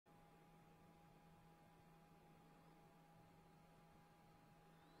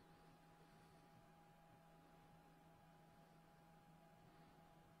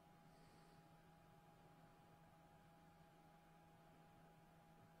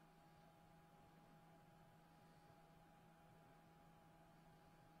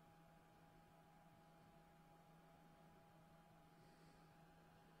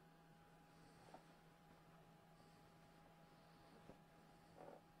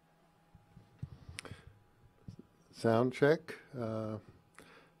Sound check.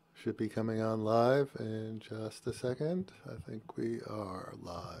 Should be coming on live in just a second. I think we are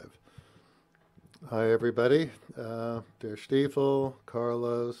live. Hi, everybody. Der Stiefel,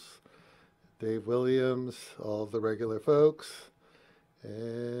 Carlos, Dave Williams, all the regular folks,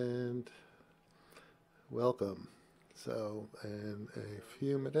 and welcome. So, in a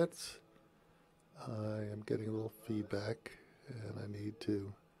few minutes, I am getting a little feedback, and I need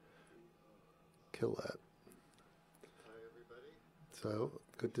to kill that. So,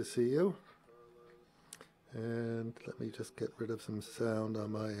 good to see you. And let me just get rid of some sound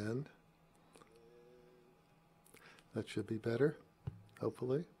on my end. That should be better,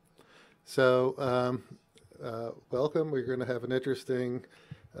 hopefully. So, welcome. We're going to have an interesting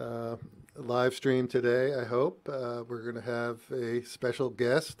live stream today, I hope. We're going to have a special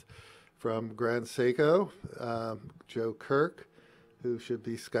guest from Grand Seiko, Joe Kirk, who should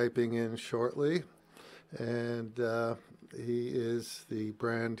be Skyping in shortly. And he is the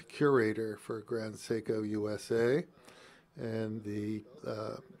brand curator for Grand Seiko USA and the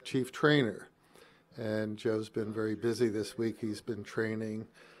chief trainer. And Joe's been very busy this week. He's been training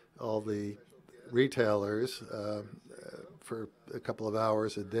all the retailers for a couple of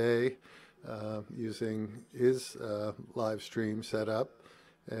hours a day using his live stream setup.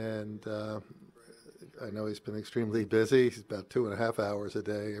 And I know he's been extremely busy. He's about 2.5 hours a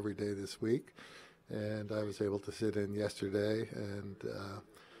day every day this week. And I was able to sit in yesterday, and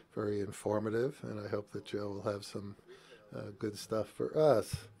very informative, and I hope that Joe will have some good stuff for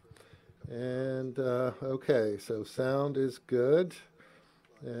us. And okay, so sound is good,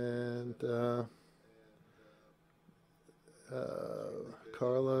 and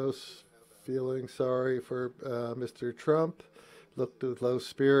Carlos feeling sorry for Mr. Trump, looked with low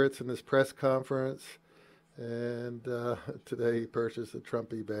spirits in his press conference, and today he purchased a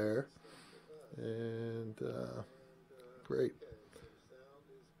Trumpy bear. And great.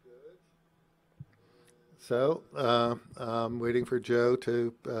 So I'm waiting for Joe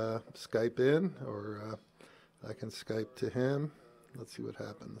to Skype in, or I can Skype to him. Let's see what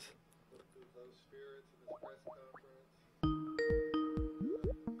happens.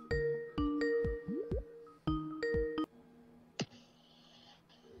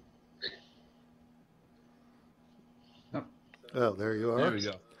 Oh, there you are. There we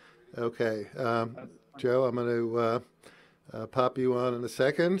go. Okay, Joe, I'm going to pop you on in a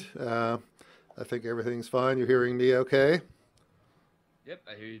second. I think everything's fine. You're hearing me okay? Yep,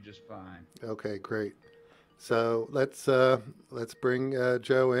 I hear you just fine. Okay, great. So let's bring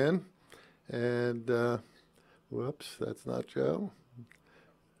Joe in. And whoops, that's not Joe.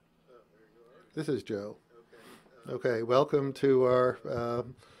 This is Joe. Okay, welcome to our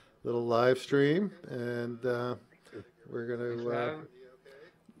little live stream, and we're going to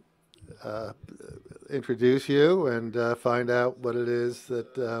introduce you and find out what it is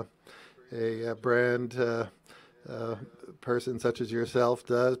that a brand person such as yourself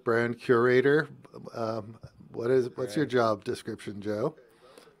does, brand curator. What's your job description, Joe?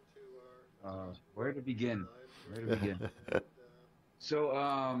 Where to begin?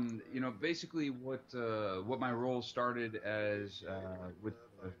 So, basically what my role started as with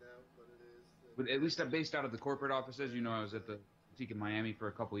at least I'm based out of the corporate offices. I was at the boutique in Miami for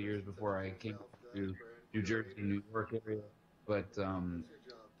a couple of years before I came to New Jersey, New York area. But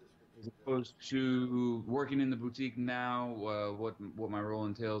as opposed to working in the boutique now, what my role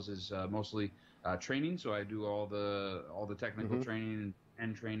entails is mostly training. So I do all the technical training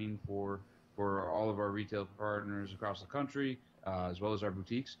and training for all of our retail partners across the country, as well as our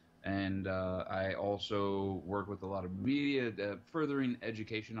boutiques. And I also work with a lot of media, furthering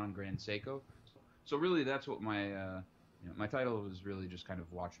education on Grand Seiko. So really, that's what my title is really just kind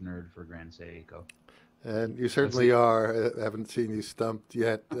of watch nerd for Grand Seiko. And you certainly are. I haven't seen you stumped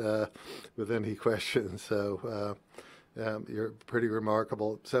yet with any questions. So you're pretty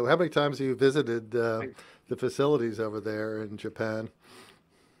remarkable. So how many times have you visited the facilities over there in Japan?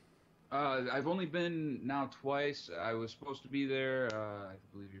 I've only been now twice. I was supposed to be there, I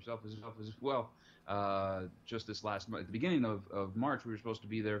believe yourself as well, just this last month. At the beginning of March, we were supposed to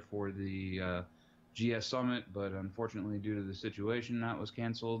be there for the GS Summit, but unfortunately, due to the situation, that was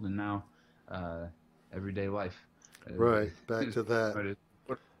canceled, and now everyday life. Right, back to that. But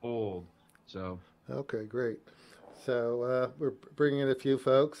it's old, so. Okay, great. So we're bringing in a few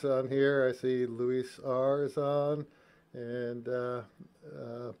folks on here. I see Luis R. is on, and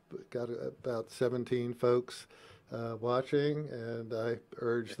got about 17 folks watching, and I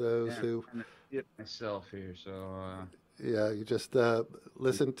urge those who... I'm it myself here, so... Yeah, you just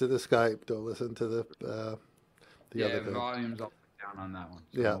listen to the Skype. Don't listen to the other thing. Volume's up and around on that one.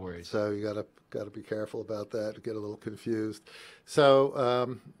 So Yeah, no worries. so you gotta be careful about that. Get a little confused.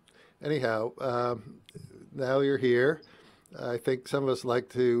 So anyhow, now you're here. I think some of us like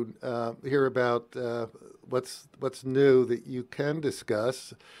to hear about what's new that you can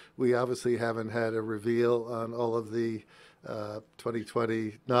discuss. We obviously haven't had a reveal on all of the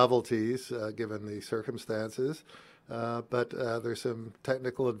 2020 novelties given the circumstances. But there's some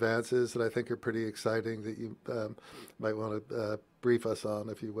technical advances that I think are pretty exciting that you might want to brief us on,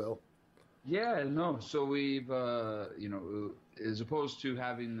 if you will. Yeah, no. So we've, as opposed to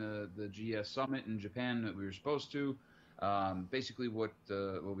having the GS Summit in Japan that we were supposed to, basically what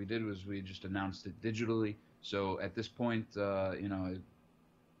we did was we just announced it digitally. So at this point,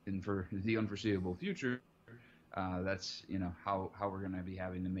 and for the unforeseeable future, that's how we're going to be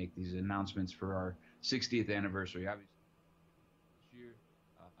having to make these announcements for our 60th anniversary. Obviously, this year,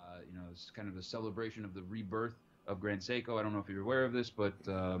 it's kind of a celebration of the rebirth of Grand Seiko. I don't know if you're aware of this, but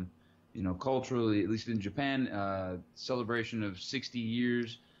culturally, at least in Japan, celebration of 60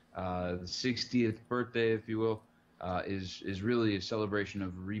 years, the 60th birthday, if you will, is really a celebration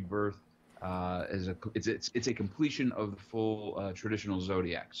of rebirth. It's a completion of the full traditional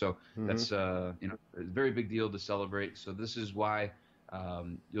zodiac. So that's a very big deal to celebrate. So this is why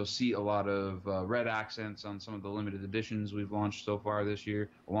you'll see a lot of red accents on some of the limited editions we've launched so far this year,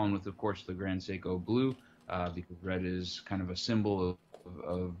 along with, of course, the Grand Seiko Blue, because red is kind of a symbol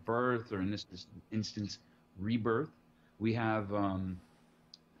of birth, or in this instance, rebirth. We have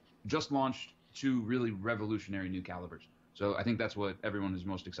just launched 2 really revolutionary new calibers. So I think that's what everyone is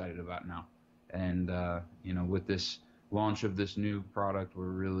most excited about now. And, with this launch of this new product, we're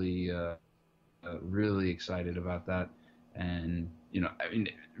really, really excited about that. And,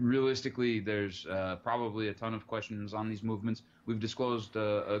 realistically, there's probably a ton of questions on these movements. We've disclosed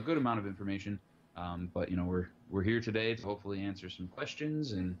a good amount of information, but, we're here today to hopefully answer some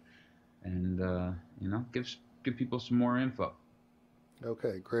questions and give people some more info.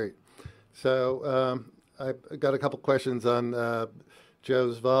 Okay, great. So I've got a couple questions on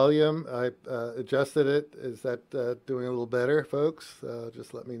Joe's volume. I adjusted it. Is that doing a little better, folks?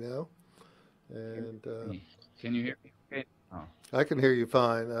 Just let me know. And can you hear me? Okay. Oh. I can hear you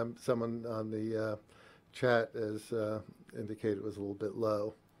fine. Someone on the chat has indicated it was a little bit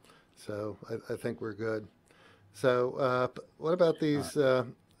low, so I think we're good. So what about these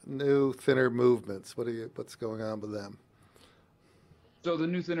new thinner movements? What's going on with them? So the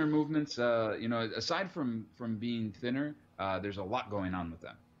new thinner movements, aside from being thinner, there's a lot going on with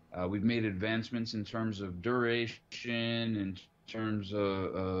them. We've made advancements in terms of duration, in terms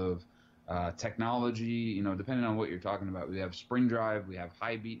of technology. Depending on what you're talking about, we have spring drive, we have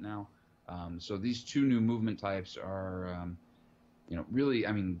high beat now. So these 2 new movement types are, really,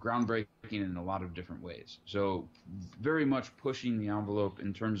 groundbreaking in a lot of different ways. So very much pushing the envelope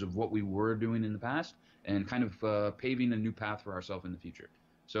in terms of what we were doing in the past, and kind of paving a new path for ourselves in the future.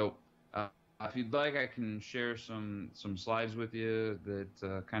 So if you'd like, I can share some slides with you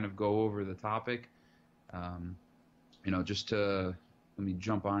that kind of go over the topic. Just to let me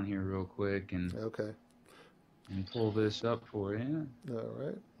jump on here real quick and pull this up for you. All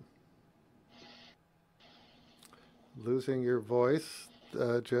right. Losing your voice,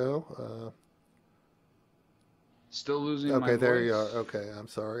 Joe. Still losing my voice. Okay, there you are. Okay, I'm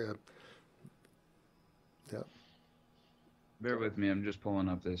sorry. Yep. Bear with me. I'm just pulling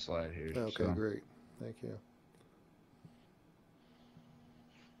up this slide here. Okay, great. Thank you.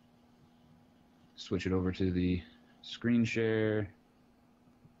 Switch it over to the screen share.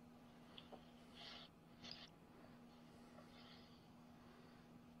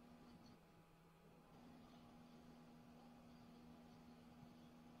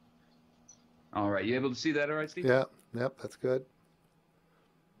 All right. You able to see that all right, Steve? Yeah. Yep, that's good.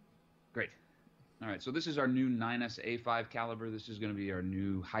 Great. All right. So this is our new 9SA5 caliber. This is going to be our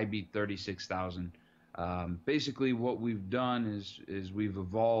new high beat 36,000. Basically, what we've done is we've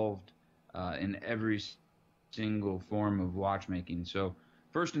evolved in every single form of watchmaking. So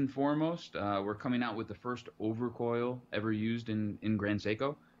first and foremost, we're coming out with the first overcoil ever used in Grand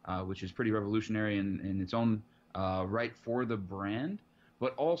Seiko, which is pretty revolutionary in its own right for the brand.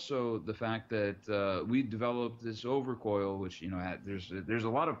 But also the fact that we developed this overcoil, which there's a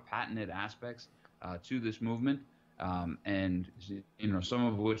lot of patented aspects to this movement, and some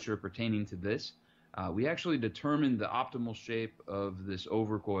of which are pertaining to this. We actually determined the optimal shape of this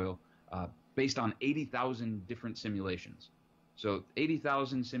overcoil based on 80,000 different simulations. So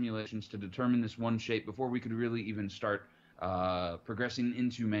 80,000 simulations to determine this one shape before we could really even start progressing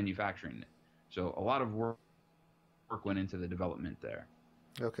into manufacturing it. So a lot of work went into the development there.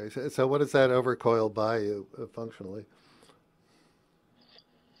 Okay, so what does that overcoil buy you functionally?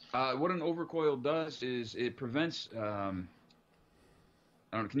 What an overcoil does is it prevents. I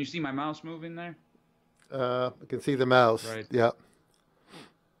don't know, can you see my mouse moving there? I can see the mouse. Right. Yeah.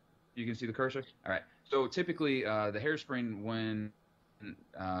 You can see the cursor. All right. So typically, the hairspring when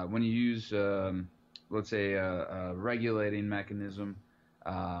you use let's say a regulating mechanism,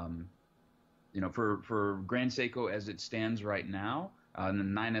 um, for Grand Seiko as it stands right now, and the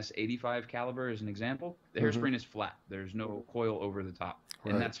 9S85 caliber is an example. The Mm-hmm. hairspring is flat. There's no coil over the top,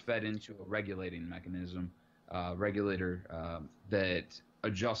 and Right. that's fed into a regulating mechanism, regulator that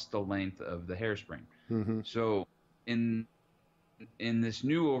adjusts the length of the hairspring. Mm-hmm. So in this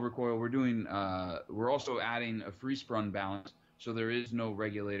new overcoil, we're also adding a free sprung balance, so there is no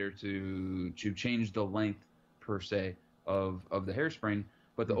regulator to change the length per se of the hairspring,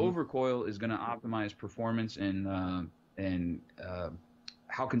 but the Mm-hmm. overcoil is going to optimize performance and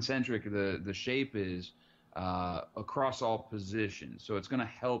how concentric the shape is across all positions. So it's going to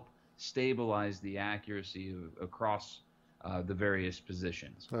help stabilize the accuracy across the various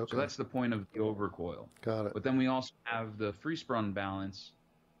positions. Okay. So that's the point of the overcoil. Got it. But then we also have the free sprung balance,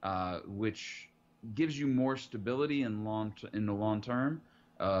 which gives you more stability in the long term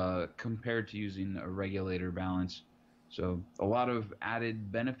compared to using a regulator balance. So a lot of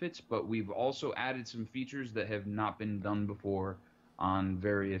added benefits, but we've also added some features that have not been done before on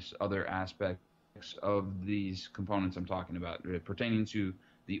various other aspects of these components I'm talking about, pertaining to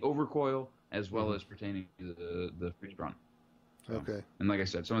the overcoil as well as pertaining to the free sprung. So, Okay. and like I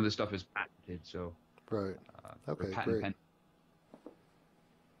said, some of this stuff is patented, so Right. Okay. patent Great. pen.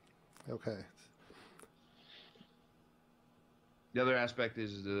 Okay. The other aspect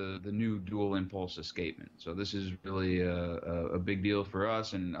is the new dual impulse escapement. So this is really a big deal for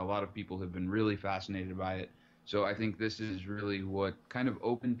us, and a lot of people have been really fascinated by it. So I think this is really what kind of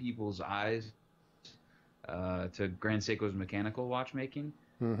opened people's eyes to Grand Seiko's mechanical watchmaking.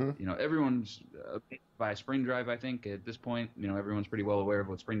 Mm-hmm. Everyone's by spring drive. I think at this point, everyone's pretty well aware of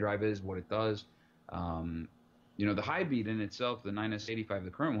what spring drive is, what it does. The high beat in itself, the 9S85, the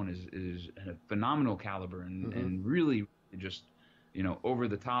current one is a phenomenal caliber and really just over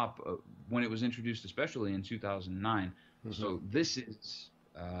the top when it was introduced, especially in 2009. So this is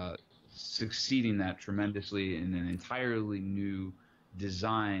succeeding that tremendously in an entirely new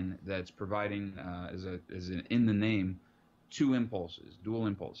design that's providing in the name two impulses, dual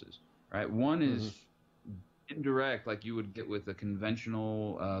impulses, right? One is indirect, like you would get with a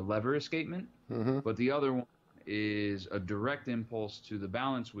conventional lever escapement, but the other one is a direct impulse to the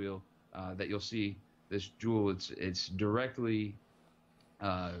balance wheel that you'll see this jewel. It's directly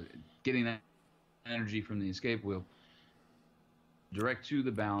getting that energy from the escape wheel direct to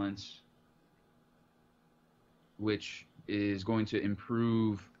the balance, which is going to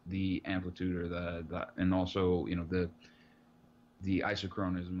improve the amplitude or the and also the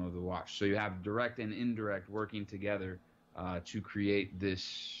isochronism of the watch. So you have direct and indirect working together to create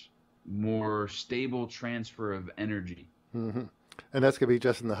this more stable transfer of energy. Mm-hmm. And that's going to be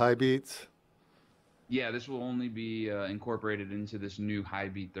just in the high beats? Yeah, this will only be incorporated into this new high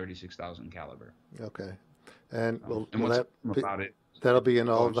beat 36,000 caliber. Okay. And will what's that be, about it? that'll be in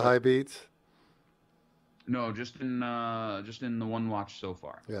all of the high beats? No, just in the one watch so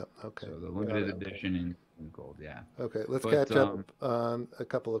far. Yeah. Okay. So the limited edition in gold. Yeah. Okay. Let's catch up on a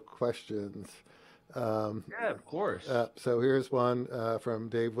couple of questions. Yeah, of course. So here's one from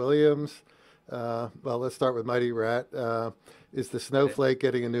Dave Williams. Well, let's start with Mighty Rat. Is the snowflake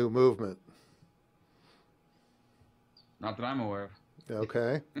getting a new movement? Not that I'm aware of.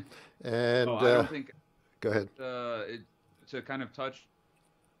 Okay. And I don't think. Go ahead. To kind of touch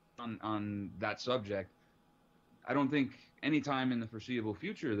on that subject, I don't think any time in the foreseeable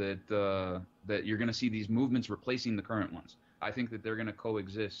future that you're going to see these movements replacing the current ones. I think that they're going to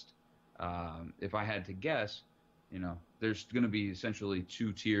coexist. If I had to guess, there's going to be essentially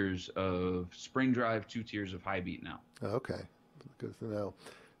two tiers of spring drive, two tiers of high beat now. Okay, good to know.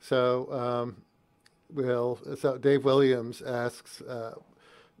 So, so Dave Williams asks,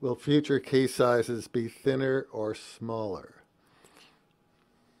 will future case sizes be thinner or smaller?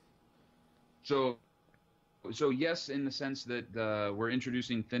 So yes, in the sense that we're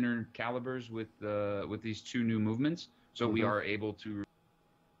introducing thinner calibers with these two new movements, so we are able to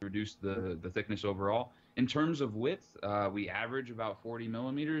reduce the thickness overall. In terms of width, we average about 40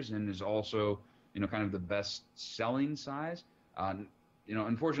 millimeters, and is also kind of the best selling size.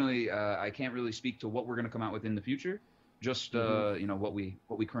 Unfortunately, I can't really speak to what we're going to come out with in the future. Just what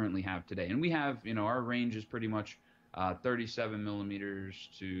we currently have today, and we have our range is pretty much 37 millimeters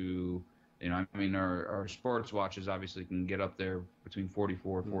to our sports watches obviously can get up there between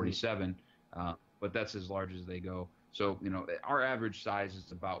 44 47, but that's as large as they go. So, our average size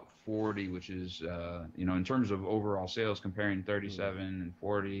is about 40, which is, in terms of overall sales, comparing 37 and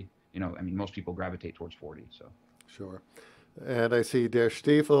 40, I mean, most people gravitate towards 40. So, Sure. And I see Der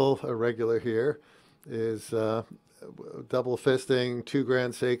Stiefel, a regular here, is double fisting 2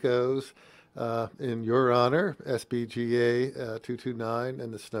 Grand Seikos in your honor, SBGA 229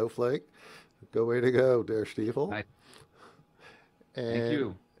 and the Snowflake. Go way to go, Der Stiefel. nice. Thank And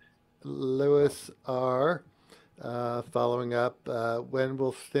you. Lewis R. Following up, when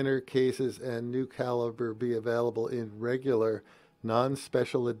will thinner cases and new caliber be available in regular,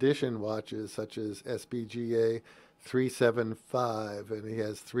 non-special edition watches such as SBGA 375? And he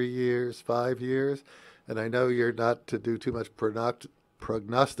has 3 years, 5 years. And I know you're not to do too much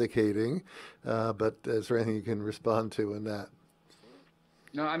prognosticating, but is there anything you can respond to in that?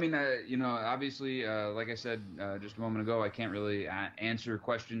 No, I mean, obviously, like I said just a moment ago, I can't really answer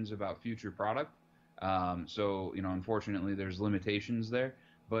questions about future product. So, unfortunately, there's limitations there.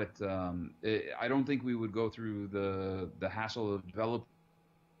 But I don't think we would go through the hassle of developing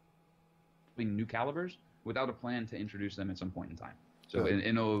new calibers without a plan to introduce them at some point in time. So, Right.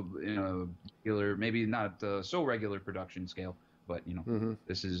 in a regular, maybe not so regular production scale, but Mm-hmm.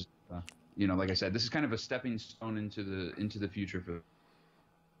 this is, like I said, this is kind of a stepping stone into the future for the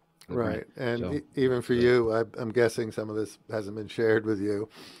brand. Right. And So, even for so you, I'm guessing some of this hasn't been shared with you.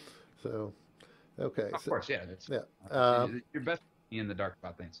 So, okay. of So, course, yeah, it's yeah. you're best in the dark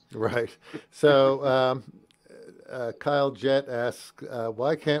about things. Right. So, Kyle Jett asks,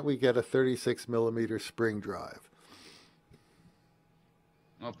 why can't we get a 36 millimeter spring drive?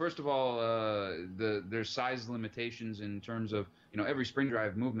 Well, first of all, there's size limitations in terms of every spring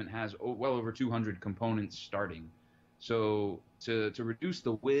drive movement has well over 200 components starting, so to reduce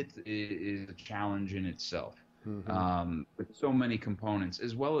the width is a challenge in itself, Mm-hmm. with so many components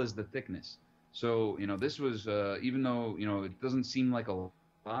as well as the thickness. So this was even though it doesn't seem like a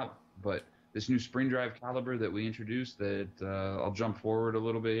lot, but this new spring drive caliber that we introduced that I'll jump forward a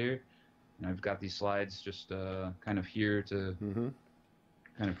little bit here. I've got these slides just kind of here to Mm-hmm.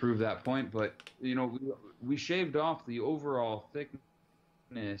 kind of prove that point. But we shaved off the overall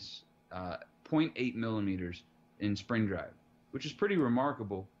thickness, 0.8 millimeters in spring drive, which is pretty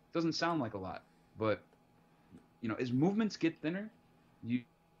remarkable. Doesn't sound like a lot, but as movements get thinner, you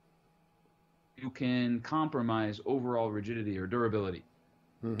can compromise overall rigidity or durability,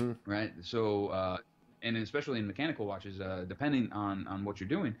 Mm-hmm. right? So and especially in mechanical watches, depending on what you're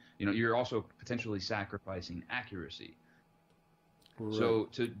doing, you're also potentially sacrificing accuracy. Right. So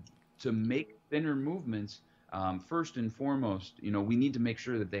to make thinner movements, first and foremost, we need to make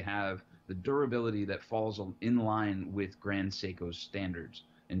sure that they have the durability that falls in line with Grand Seiko's standards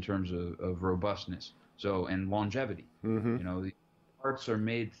in terms of robustness. So and longevity. Mm-hmm. The parts are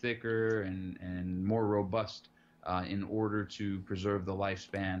made thicker and more robust in order to preserve the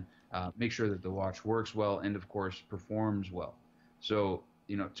lifespan, make sure that the watch works well, and of course performs well. So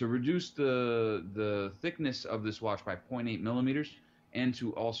to reduce the thickness of this watch by zero point 0.8 millimeters, and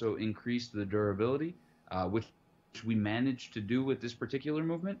to also increase the durability, which we managed to do with this particular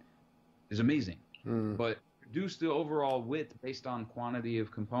movement, is amazing. Mm. But reduce the overall width based on quantity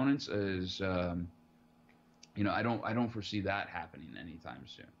of components is, I don't foresee that happening anytime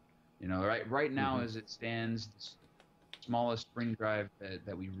soon. Right now Mm-hmm. as it stands, the smallest spring drive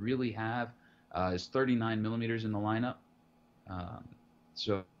that we really have is 39 millimeters in the lineup. Um,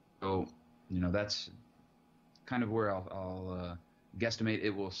 so that's kind of where I'll guesstimate it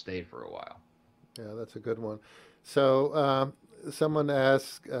will stay for a while. Yeah, that's a good one. So, someone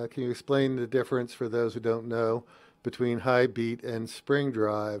asked, can you explain the difference for those who don't know between high beat and spring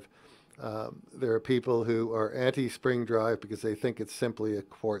drive? There are people who are anti-spring drive because they think it's simply a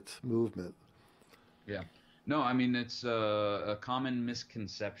quartz movement. Yeah. No, I mean it's a common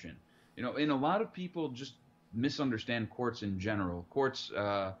misconception. And a lot of people just misunderstand quartz in general. Quartz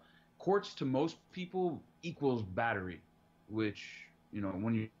to most people equals battery, which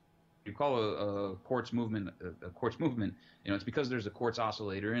when you call a quartz movement a quartz movement, it's because there's a quartz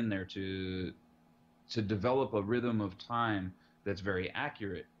oscillator in there to develop a rhythm of time that's very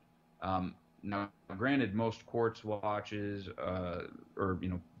accurate. Now, granted, most quartz watches, or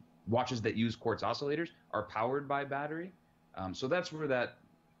watches that use quartz oscillators, are powered by battery. So that's where that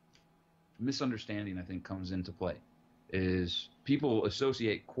misunderstanding, I think, comes into play. Is people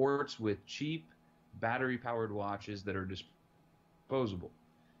associate quartz with cheap battery-powered watches that are disposable,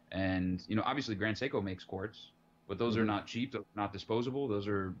 and obviously Grand Seiko makes quartz, but those are Mm-hmm. not cheap, those are not disposable. Those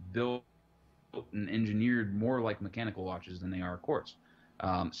are built and engineered more like mechanical watches than they are quartz.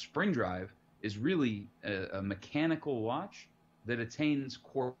 Spring drive is really a mechanical watch that attains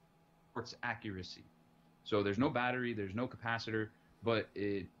quartz accuracy. So there's no battery, there's no capacitor, but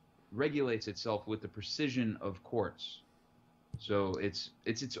it regulates itself with the precision of quartz. So it's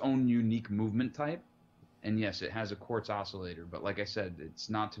its own unique movement type. And yes, it has a quartz oscillator, but like I said, it's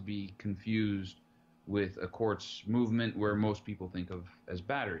not to be confused with a quartz movement where most people think of as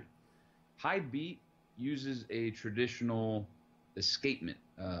battery. High beat uses a traditional escapement,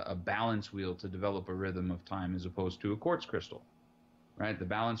 a balance wheel to develop a rhythm of time as opposed to a quartz crystal, right? The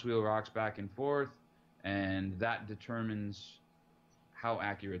balance wheel rocks back and forth, and that determines how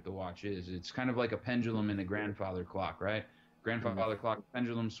accurate the watch is. It's kind of like a pendulum in a grandfather clock, right? Grandfather clock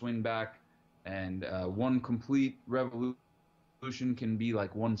pendulum swing back, and one complete revolution can be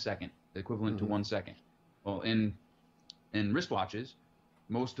like 1 second, equivalent to 1 second. Well, in wristwatches,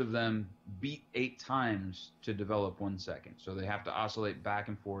 most of them beat 8 times to develop 1 second. So they have to oscillate back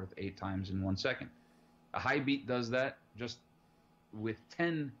and forth 8 times in 1 second. A high beat does that just with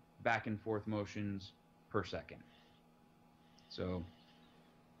 10 back and forth motions per second. So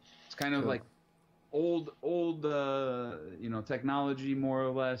it's kind of like old technology more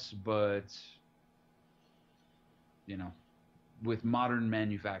or less, but with modern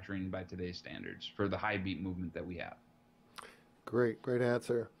manufacturing by today's standards for the high beat movement that we have. Great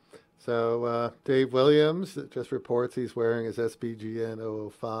answer. So Dave Williams just reports he's wearing his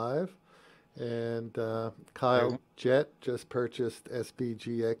SBGN 005, and Kyle Jett just purchased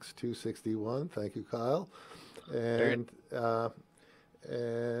SBGX 261. Thank you, Kyle. And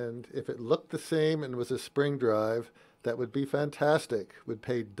if it looked the same and was a spring drive, that would be fantastic. Would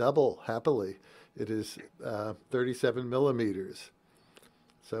pay double happily. It is 37 millimeters.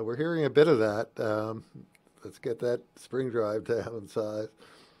 So we're hearing a bit of that. Let's get that spring drive down in size.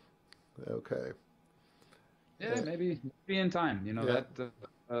 Okay. Yeah, maybe in time.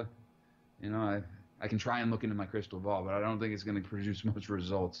 I can try and look into my crystal ball, but I don't think it's going to produce much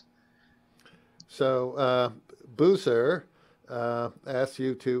results. So, Booser asks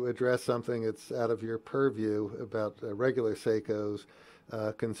you to address something that's out of your purview about regular Seikos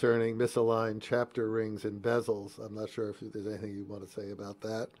concerning misaligned chapter rings and bezels. I'm not sure if there's anything you want to say about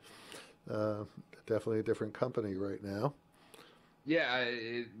that. Definitely a different company right now. Yeah,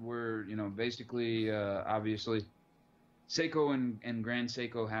 we're basically obviously Seiko and Grand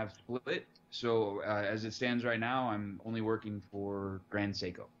Seiko have split. So as it stands right now, I'm only working for Grand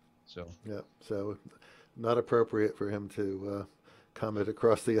Seiko. So yeah, so not appropriate for him to comment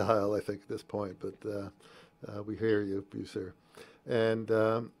across the aisle, I think, at this point. But we hear you, Buser. And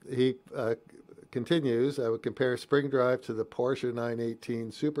he continues, I would compare spring drive to the Porsche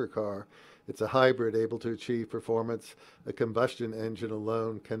 918 supercar. It's a hybrid able to achieve performance a combustion engine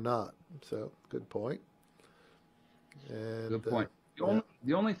alone cannot. So, good point. And, good point.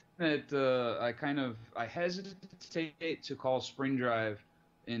 The only thing that I hesitate to call spring drive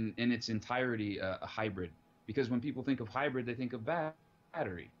in its entirety a hybrid, because when people think of hybrid, they think of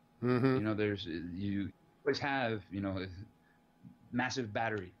battery. Mm-hmm. You always have massive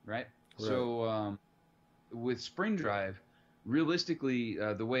battery, right? So with spring drive, realistically,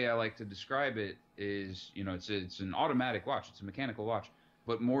 the way I like to describe it is, it's an automatic watch, it's a mechanical watch,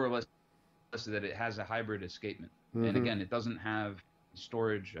 but more or less that it has a hybrid escapement. Mm-hmm. And again, it doesn't have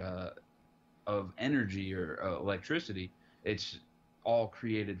storage of energy or electricity. It's all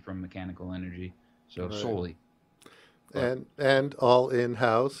created from mechanical energy, so solely. And all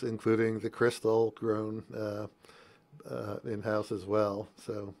in-house, including the crystal grown in-house as well.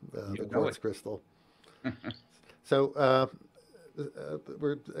 So the quartz crystal. So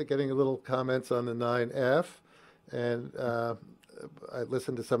we're getting a little comments on the 9F, and I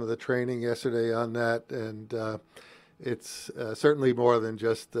listened to some of the training yesterday on that, and it's certainly more than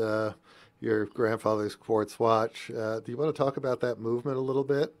just your grandfather's quartz watch. Do you want to talk about that movement a little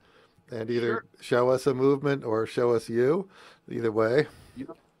bit, and either show us a movement or show us you? Either way.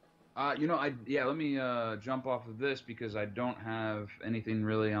 Let me jump off of this because I don't have anything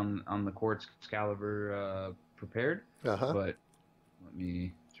really on the quartz caliber prepared. Uh-huh. But let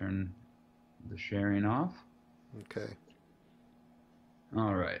me turn the sharing off. Okay.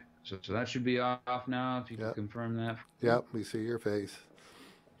 All right. So that should be off now. If you can confirm that. Yep, we see your face.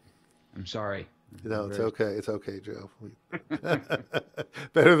 I'm sorry. No, it's okay. It's okay, Joe.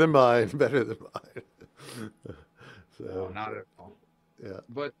 Better than mine. Better than mine. No, not at all. Yeah.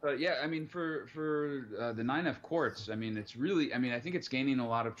 But for the 9F quartz, it's really, I think it's gaining a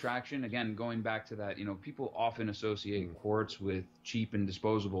lot of traction. Again, going back to that, people often associate quartz with cheap and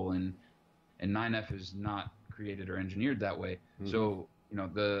disposable, and 9F is not created or engineered that way. Mm-hmm. So,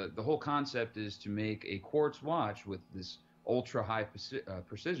 the whole concept is to make a quartz watch with this ultra high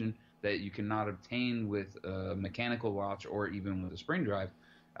precision that you cannot obtain with a mechanical watch or even with a spring drive,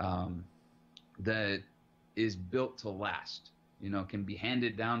 that is built to last. Can be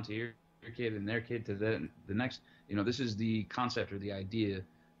handed down to your kid and their kid to the next. This is the concept or the idea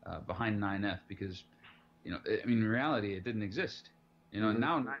behind 9F, because in reality it didn't exist. And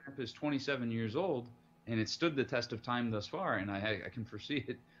now 9F is 27 years old, and it stood the test of time thus far, and I can foresee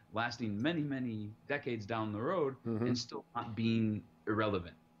it lasting many, many decades down the road and still not being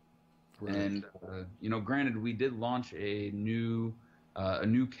irrelevant. Right. And granted, we did launch a new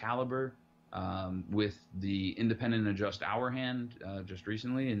caliber with the independent adjust hour hand just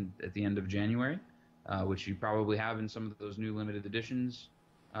recently, and at the end of January, which you probably have in some of those new limited editions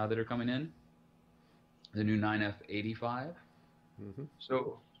that are coming in. The new 9F 85.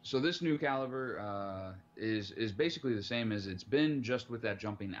 So this new caliber is basically the same as it's been, just with that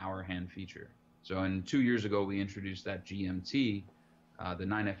jumping hour hand feature. So 2 years ago, we introduced that GMT, the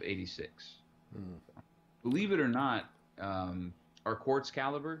 9F 86. Believe it or not, our quartz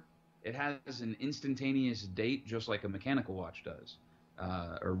caliber, it has an instantaneous date, just like a mechanical watch does,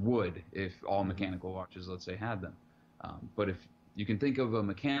 or would if all mechanical watches, let's say, had them. But if you can think of a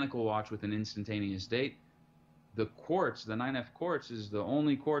mechanical watch with an instantaneous date, the quartz, the 9F quartz, is the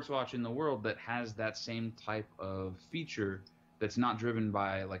only quartz watch in the world that has that same type of feature that's not driven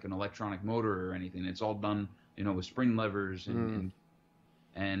by like an electronic motor or anything. It's all done, with spring levers and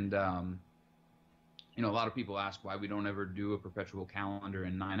a lot of people ask why we don't ever do a perpetual calendar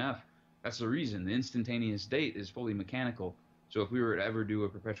in 9F. That's the reason. The instantaneous date is fully mechanical. So if we were to ever do a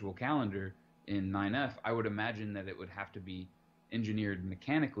perpetual calendar in 9F, I would imagine that it would have to be engineered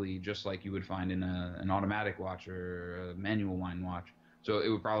mechanically, just like you would find in an automatic watch or a manual wind watch. So it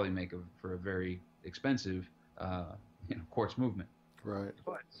would probably make for a very expensive quartz movement. Right.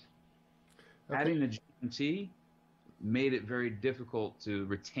 But adding the GMT made it very difficult to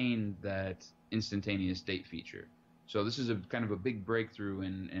retain that instantaneous date feature. So this is a kind of a big breakthrough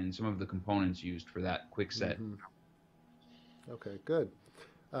in some of the components used for that quick set. Okay, good.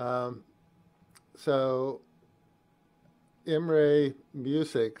 So Imre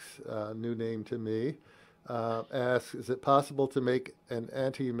Music's new name to me asks, is it possible to make an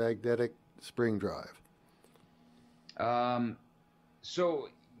anti-magnetic spring drive? So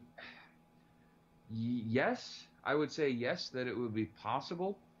yes, I would say yes, that it would be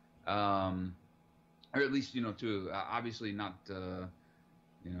possible. Or at least, to obviously not,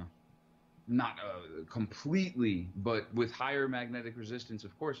 not completely, but with higher magnetic resistance,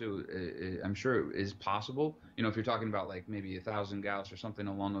 of course, I'm sure it is possible. If you're talking about like maybe 1,000 Gauss or something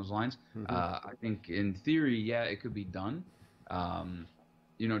along those lines, I think in theory, yeah, it could be done.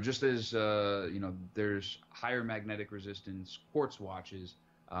 Just as, there's higher magnetic resistance quartz watches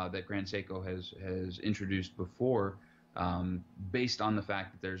that Grand Seiko has introduced before, based on the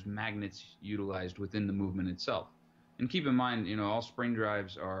fact that there's magnets utilized within the movement itself. And keep in mind, all spring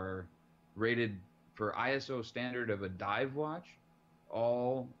drives are rated for ISO standard of a dive watch.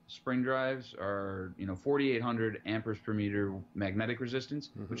 All spring drives are, 4,800 amperes per meter magnetic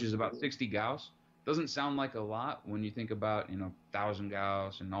resistance, which is about 60 Gauss. Doesn't sound like a lot when you think about, 1,000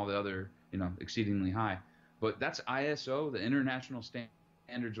 Gauss and all the other, exceedingly high. But that's ISO, the International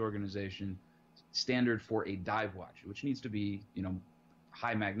Standards Organization, standard for a dive watch, which needs to be,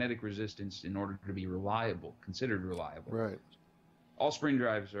 high magnetic resistance in order to be reliable, considered reliable. Right. All spring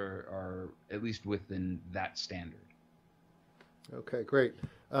drives are at least within that standard. Okay, great.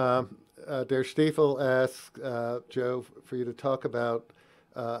 Der Stiefel asks, Joe, for you to talk about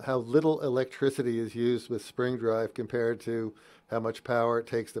how little electricity is used with spring drive compared to how much power it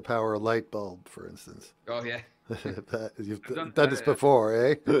takes to power a light bulb, for instance. Oh, yeah. You've done this before,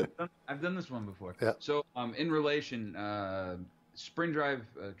 eh? I've done this one before. Yeah. So in relation, spring drive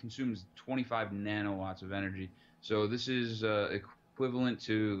consumes 25 nanowatts of energy. So this is equivalent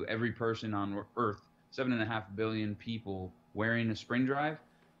to every person on Earth, 7.5 billion people wearing a spring drive,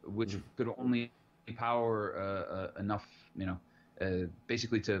 which could only power enough,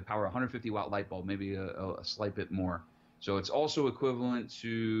 basically to power a 150 watt light bulb, maybe a slight bit more. So it's also equivalent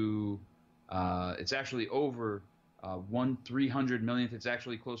to, it's actually over 1/300 millionth. It's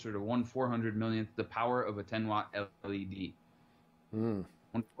actually closer to 1/400 millionth the power of a 10 watt LED.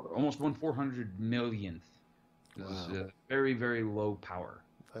 Almost 1/400 millionth. Wow. Very, very low power.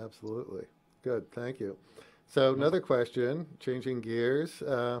 Absolutely. Good. Thank you. So another question, changing gears.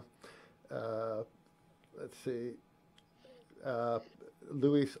 Let's see.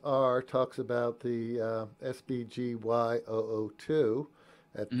 Luis R. talks about the SBGY002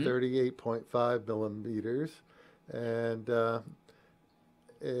 at 38.5 millimeters. And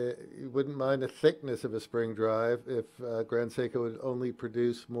you wouldn't mind the thickness of a spring drive if Grand Seiko would only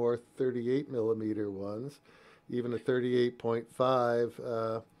produce more 38 millimeter ones. Even a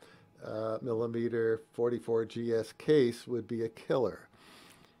 38.5 millimeter 44 GS case would be a killer.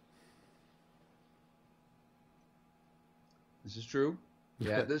 This is true.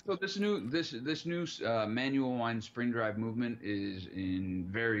 Yeah. This new manual wind spring drive movement is in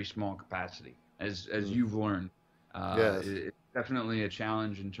very small capacity, as you've learned. Yes. It's definitely a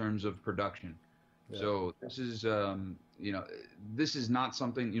challenge in terms of production. Yeah. So this is this is not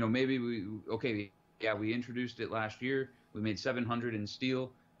something, maybe we introduced it last year. We made 700 in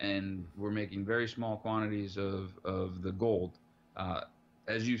steel, and we're making very small quantities of the gold.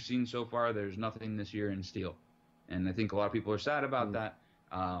 As you've seen so far, there's nothing this year in steel, and I think a lot of people are sad about that.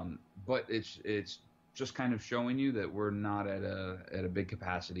 But it's just kind of showing you that we're not at a big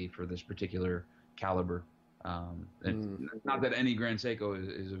capacity for this particular caliber. Not that any Grand Seiko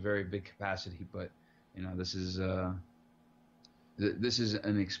is a very big capacity, but this is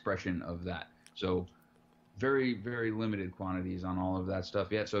an expression of that. So very, very limited quantities on all of that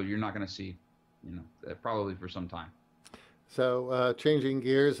stuff yet. So you're not going to see, probably for some time. So changing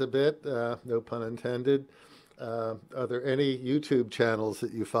gears a bit, no pun intended. Are there any YouTube channels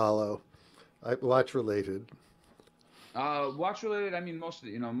that you follow, watch related? Watch related. I mean, most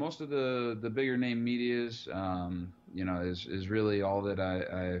of the bigger name medias, is really all that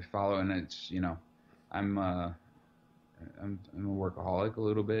I follow, and it's I'm a workaholic a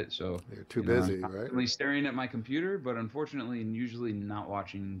little bit, so you're too busy, I'm right? constantly staring at my computer, but unfortunately, usually not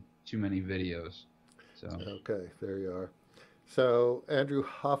watching too many videos. So okay, there you are. So Andrew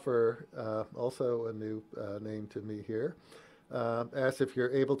Hoffer, also a new name to me here, asks if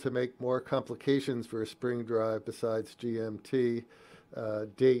you're able to make more complications for a spring drive besides GMT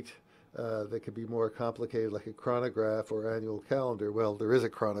date that could be more complicated, like a chronograph or annual calendar. Well, there is a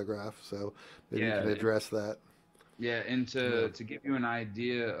chronograph, so maybe you can address that. Yeah, and to give you an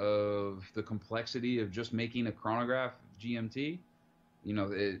idea of the complexity of just making a chronograph GMT,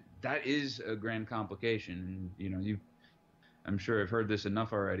 that is a grand complication. And, I'm sure I've heard this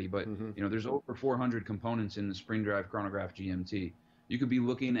enough already, but there's over 400 components in the spring drive chronograph GMT. You could be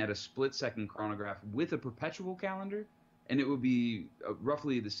looking at a split-second chronograph with a perpetual calendar, and it would be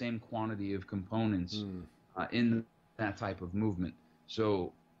roughly the same quantity of components in that type of movement.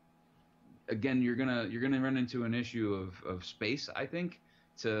 So again, you're gonna run into an issue of space, I think,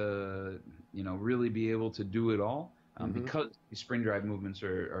 to really be able to do it all, because these spring drive movements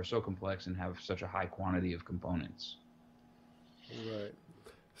are so complex and have such a high quantity of components. Right.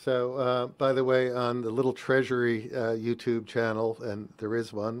 So, by the way, on the Little Treasury YouTube channel, and there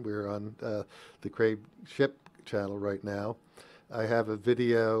is one, we're on the CraigShipp channel right now. I have a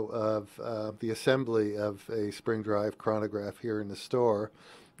video of the assembly of a spring drive chronograph here in the store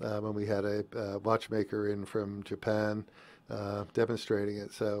when we had a watchmaker in from Japan demonstrating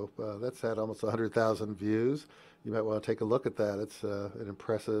it. So that's had almost 100,000 views. You might want to take a look at that. It's an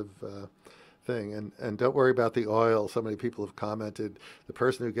impressive thing. And don't worry about the oil. So many people have commented, the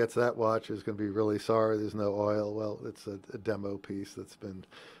person who gets that watch is going to be really sorry there's no oil. Well, it's a demo piece that's been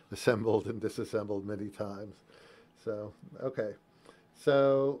assembled and disassembled many times. So, okay.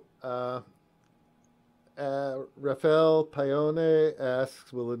 So, Rafael Paione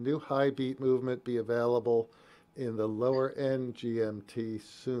asks, will a new high beat movement be available in the lower end GMT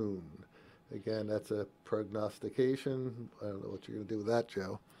soon? Again, that's a prognostication. I don't know what you're going to do with that,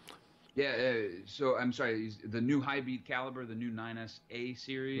 Joe. Yeah, so I'm sorry, the new high beat caliber, the new 9SA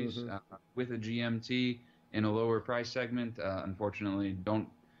series with a GMT in a lower price segment, unfortunately, don't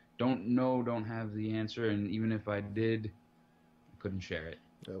have the answer, and even if I did, I couldn't share it.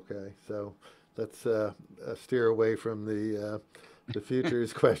 Okay, so let's steer away from the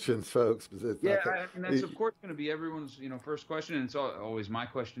futures questions, folks. Yeah, and that's of course going to be everyone's first question, and it's always my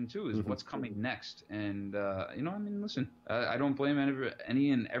question too: is what's coming next? And listen, I don't blame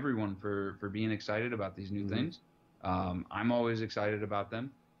any and everyone for being excited about these new things. I'm always excited about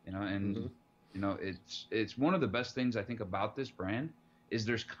them, and it's one of the best things I think about this brand is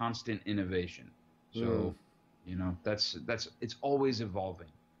there's constant innovation. So that's it's always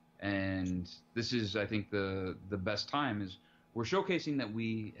evolving, and this is I think the best time is. We're showcasing that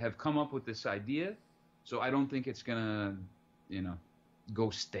we have come up with this idea, so I don't think it's gonna, go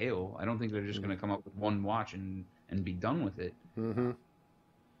stale. I don't think they're just gonna come up with one watch and be done with it.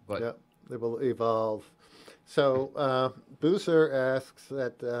 But yeah, they will evolve. So Booser asks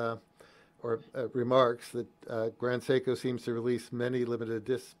that, remarks that Grand Seiko seems to release many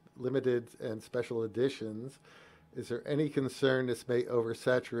limited and special editions. Is there any concern this may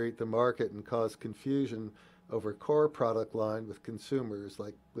oversaturate the market and cause confusion over core product line with consumers,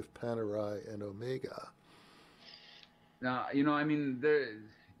 like with Panerai and Omega? Now,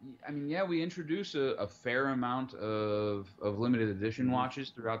 I mean, yeah, we introduce a fair amount of limited edition watches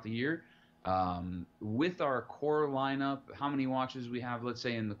throughout the year. With our core lineup, how many watches we have, let's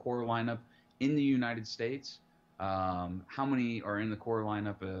say, in the core lineup in the United States, how many are in the core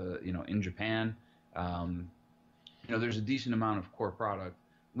lineup, in Japan. There's a decent amount of core product.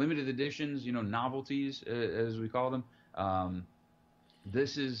 Limited editions, novelties, as we call them.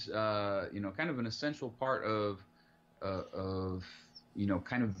 This is, kind of an essential part of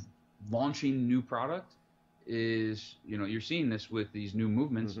kind of launching new product is, you're seeing this with these new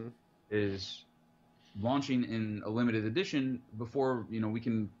movements, is launching in a limited edition before, we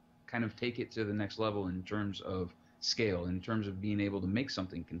can kind of take it to the next level in terms of scale, in terms of being able to make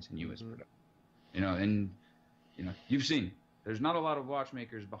something continuous product. And you've seen there's not a lot of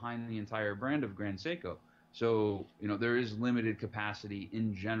watchmakers behind the entire brand of Grand Seiko. So, there is limited capacity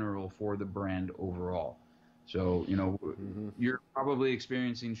in general for the brand overall. So, you're probably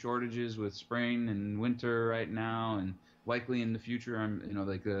experiencing shortages with spring and winter right now, and likely in the future,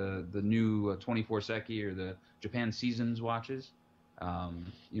 like the new 24 Seki or the Japan Seasons watches.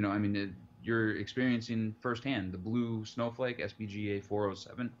 You're experiencing firsthand the blue Snowflake SPGA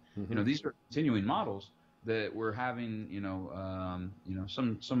 407. These are continuing models that we're having,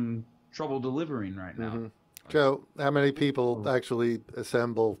 some trouble delivering right now. Joe, how many people actually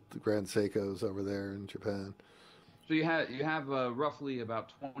assemble the Grand Seikos over there in Japan? So you have roughly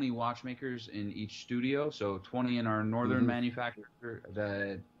about 20 watchmakers in each studio. So 20 in our northern manufacturer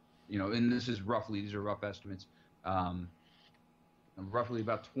that, and these are rough estimates. Roughly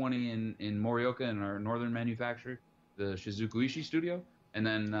about 20 in Morioka in our northern manufacturer, the Shizukuishi studio, and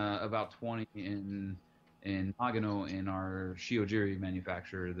then about 20 in Nagano in our Shiojiri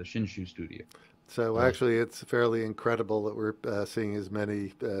manufacturer, the Shinshu studio. So actually, it's fairly incredible that we're seeing as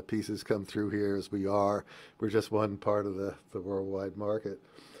many pieces come through here as we are. We're just one part of the worldwide market.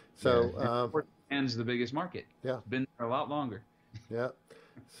 So Japan's the biggest market. Yeah, it's been there a lot longer. Yeah.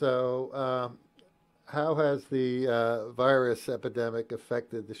 So how has the virus epidemic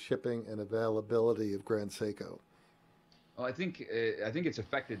affected the shipping and availability of Grand Seiko? Well, I think it's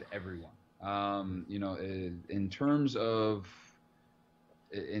affected everyone. In terms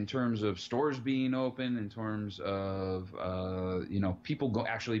of stores being open, in terms of people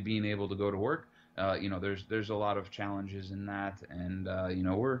actually being able to go to work, there's a lot of challenges in that, and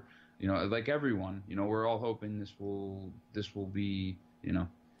we're like everyone, we're all hoping this will be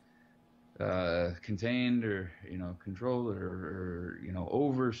contained or controlled or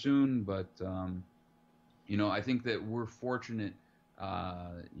over soon, but I think that we're fortunate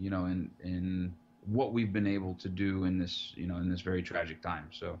in what we've been able to do in this very tragic time.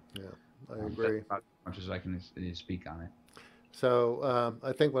 So yeah, I agree. As much as I can speak on it. So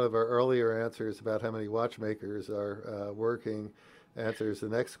I think one of our earlier answers about how many watchmakers are working answers the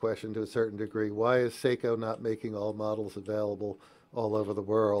next question to a certain degree. Why is Seiko not making all models available all over the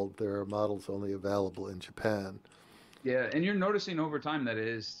world? There are models only available in Japan. Yeah, and you're noticing over time that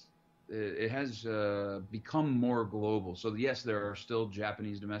it has become more global. So yes, there are still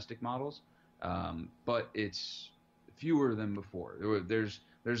Japanese domestic models, but it's fewer than before.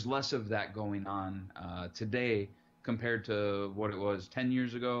 There's less of that going on today compared to what it was 10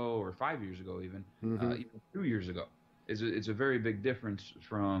 years ago or 5 years ago, even 2 years ago. It's a very big difference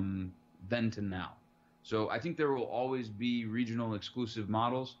from then to now. So I think there will always be regional exclusive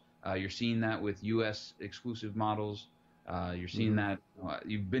models. You're seeing that with U.S. exclusive models. You're seeing that.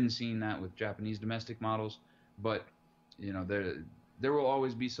 You've been seeing that with Japanese domestic models, but there will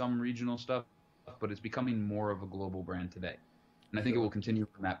always be some regional stuff, but it's becoming more of a global brand today, and I think it will continue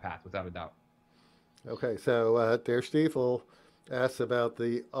from that path without a doubt. Okay, so Der Stiefel asks about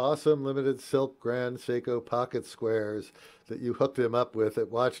the awesome limited silk Grand Seiko pocket squares that you hooked him up with at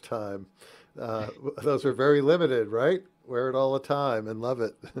watch time. Those are very limited, right? Wear it all the time and love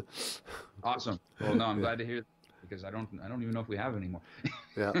it. Awesome. Well, no, I'm glad to hear that, because I don't even know if we have any more.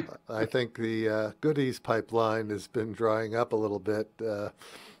 Yeah, I think the goodies pipeline has been drying up a little bit.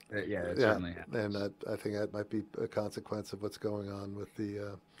 It certainly has. And I think that might be a consequence of what's going on with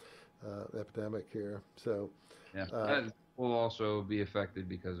the epidemic here. So yeah, that will also be affected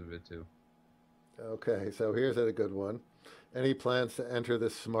because of it too. Okay, so here's a good one. Any plans to enter the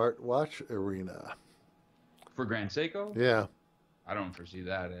smartwatch arena? For Grand Seiko? Yeah. I don't foresee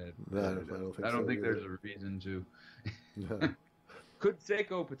that. I don't think there's a reason to. No. Could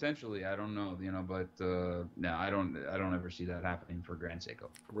Seiko potentially? I don't know, but no, I don't ever see that happening for Grand Seiko.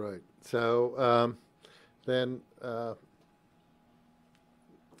 Right. So then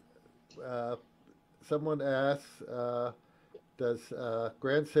someone asks, does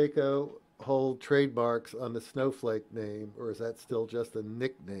Grand Seiko hold trademarks on the Snowflake name, or is that still just a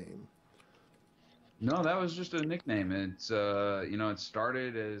nickname? No, that was just a nickname. It's it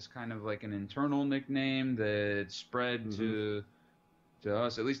started as kind of like an internal nickname that spread Mm-hmm. to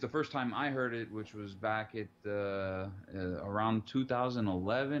us. At least the first time I heard it, which was back at around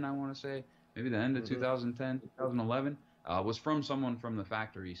 2011, I want to say, maybe the end of Mm-hmm. 2010, 2011, was from someone from the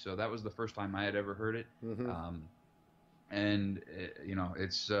factory. So that was the first time I had ever heard it. Mm-hmm. Um, and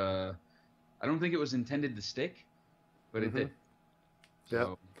it's I don't think it was intended to stick, but it Mm-hmm. did. Yep.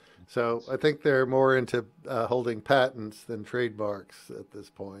 So So I think they're more into holding patents than trademarks at this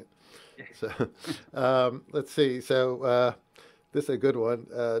point. So let's see. So this is a good one.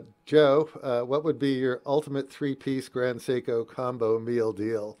 Joe, what would be your ultimate three-piece Grand Seiko combo meal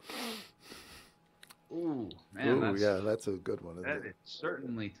deal? ooh, man, Ooh, yeah, that's a good one, isn't that it? is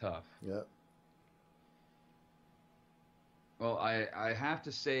certainly tough. Yeah. Well, I have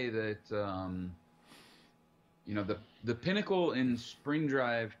to say that the pinnacle in Spring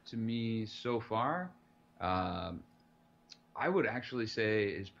Drive to me so far, um, I would actually say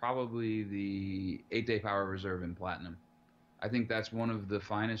is probably the 8-day Power Reserve in Platinum. I think that's one of the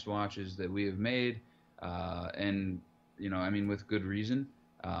finest watches that we have made, and I mean, with good reason.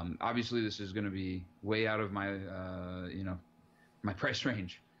 Obviously, this is going to be way out of my price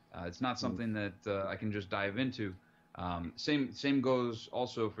range. It's not Mm. something that I can just dive into. Same goes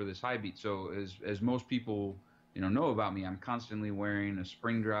also for this high beat. So as most people know about me, I'm constantly wearing a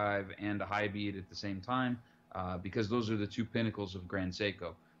Spring Drive and a high beat at the same time, because those are the two pinnacles of Grand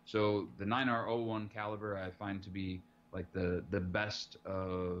Seiko. So the 9R01 caliber I find to be like the best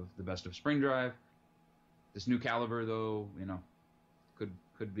of Spring Drive. This new caliber though,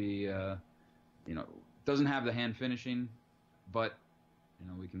 could be doesn't have the hand finishing, but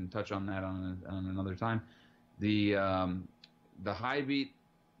we can touch on that on another time. The high beat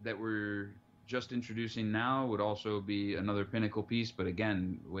that we're just introducing now would also be another pinnacle piece, but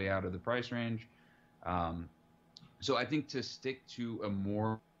again, way out of the price range. Um, so I think to stick to a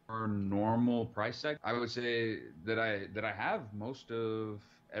more normal price tag, I would say that I have most of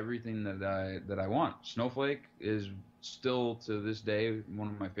everything that I want. Snowflake is still to this day one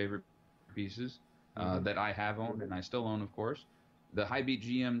of my favorite pieces Mm-hmm. that I have owned and I still own, of course. The High Beat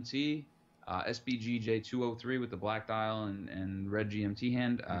GMT, SBGJ 203 with the black dial and red GMT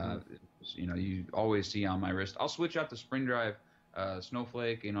hand. Mm-hmm. You always see on my wrist. I'll switch out the Spring Drive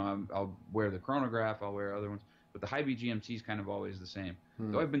Snowflake. I'll wear the chronograph. I'll wear other ones. But the High Beat GMT is kind of always the same.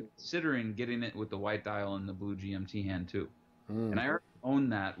 Mm. So I've been considering getting it with the white dial and the blue GMT hand too. And Mm. I already own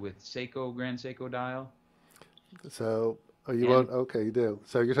that with Seiko Grand Seiko dial. So, oh, you And want? Okay, you do.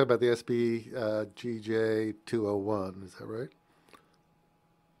 So you're talking about the SBGJ 201, is that right?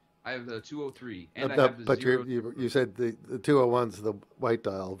 I have the 203, and I No, have the but zero. you said the 201's the white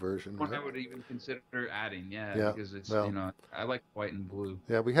dial version, One right? I would even consider adding, yeah, Yeah. because it's Well, I like white and blue.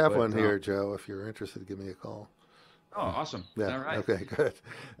 yeah, we have But one here, Joe. If you're interested, give me a call. oh, awesome! Yeah. All right. Okay. Good.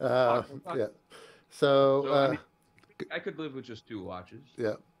 We'll talk. Yeah. So, So I mean, I could live with just two watches,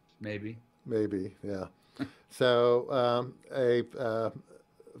 yeah, maybe. maybe. Yeah. So, a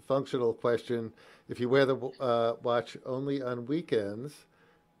functional question: if you wear the watch only on weekends,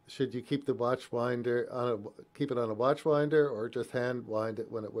 should you keep the watch winder keep it on a watch winder, or just hand wind it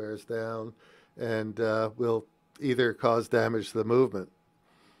when it wears down, and will either cause damage to the movement?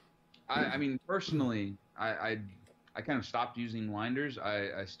 I mean, personally, I kind of stopped using winders.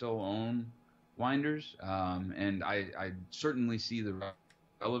 I still own winders, and I certainly see the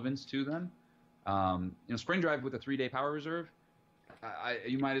relevance to them. Spring Drive with a 3-day power reserve,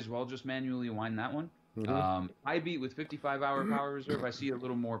 you might as well just manually wind that one. Mm-hmm. High beat with 55-hour power reserve, I see a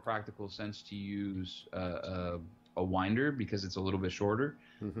little more practical sense to use a winder because it's a little bit shorter.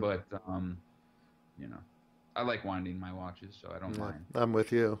 Mm-hmm. But you know, I like winding my watches, so I don't Yeah, mind. I'm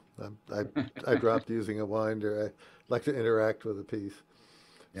with you. I dropped using a winder. I like to interact with a piece.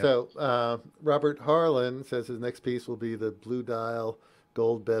 Yep. So Robert Harlan says his next piece will be the blue dial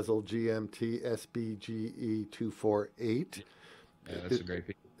gold bezel GMT SBGE 248. Yeah, that's a great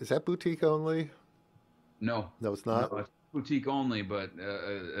piece. Is that boutique only? No, No, it's not. no, it's boutique only, but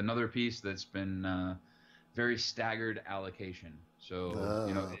another piece that's been very staggered allocation. So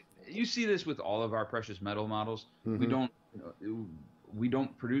Ah. you see this with all of our precious metal models. Mm-hmm. We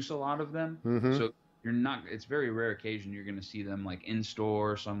don't produce a lot of them, Mm-hmm. so you're not. It's very rare occasion you're going to see them like in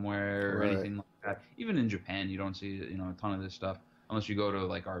store somewhere or Right. anything like that. Even in Japan, you don't see a ton of this stuff unless you go to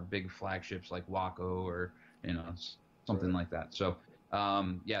like our big flagships like Waco or something Right. like that. So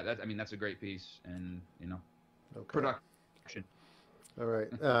yeah, that's a great piece, and Okay. production. All right.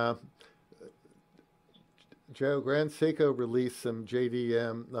 Joe, Grand Seiko released some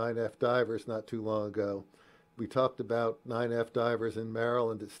JDM 9F divers not too long ago. We talked about 9F divers in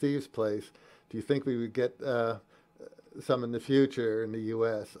Maryland at Steve's place. Do you think we would get some in the future in the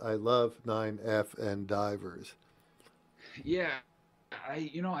U.S.? I love 9F and divers. Yeah,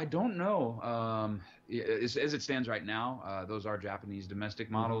 I don't know. As it stands right now, those are Japanese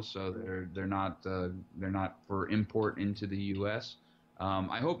domestic models, so they're not for import into the U.S.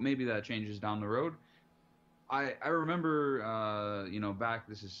 I hope maybe that changes down the road. I remember, back,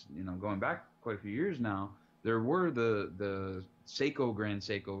 this is, going back quite a few years now, there were the Seiko Grand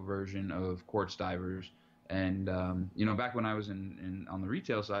Seiko version of quartz divers. And, back when I was on the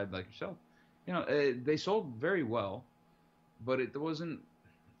retail side, like yourself, they sold very well, but it wasn't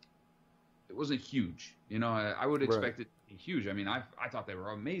huge. I would expect it to be huge. I mean, I thought they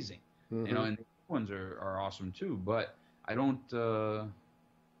were amazing, and the ones are awesome too, but I don't know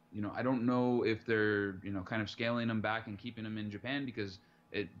if they're, kind of scaling them back and keeping them in Japan because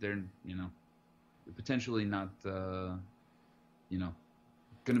they're, potentially not,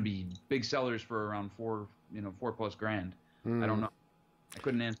 going to be big sellers for around $4+ grand. I don't know. I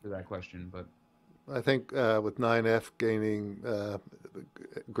couldn't answer that question, but I think with 9F gaining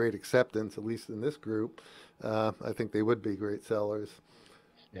great acceptance, at least in this group, I think they would be great sellers.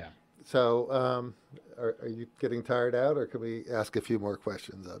 Yeah. So are you getting tired out, or can we ask a few more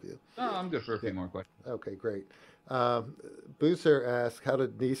questions of you? No, I'm good for a few more questions. Okay, great. Booser asks, how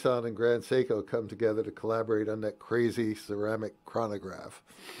did Nissan and Grand Seiko come together to collaborate on that crazy ceramic chronograph?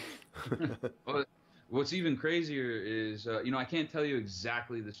 Well, what's even crazier is, I can't tell you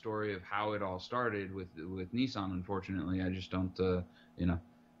exactly the story of how it all started with Nissan, unfortunately. I just don't,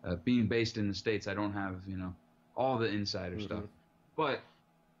 being based in the States, I don't have, all the insider stuff. But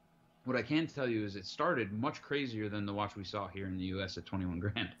what I can tell you is it started much crazier than the watch we saw here in the U.S. at 21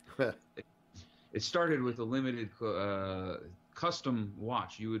 grand. It started with a limited custom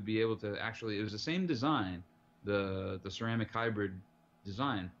watch. You would be able to actually, it was the same design, the ceramic hybrid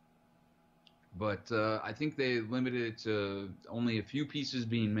design, but I think they limited it to only a few pieces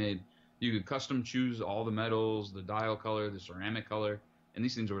being made. You could custom choose all the metals, the dial color, the ceramic color, and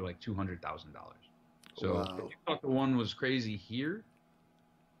these things were like $200,000. So wow. If you thought the one was crazy here,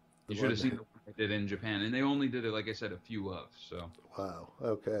 you should have seen the one they did in Japan, and they only did it, like I said, a few of. So wow.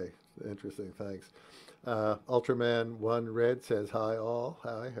 Okay. Interesting. Thanks. Ultraman One Red says, hi all.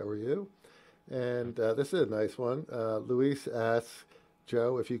 Hi, how are you? And this is a nice one. Luis asks,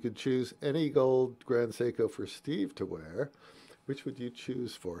 Joe, if you could choose any gold Grand Seiko for Steve to wear, which would you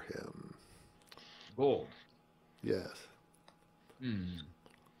choose for him? Gold. Yes.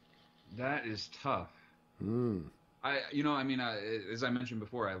 That is tough. As I mentioned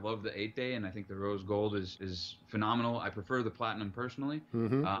before, I love the 8-day, and I think the rose gold is phenomenal. I prefer the platinum personally.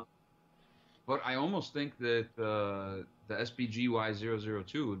 But I almost think that the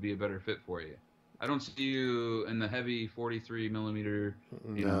SBGY002 would be a better fit for you. I don't see you in the heavy 43 millimeter.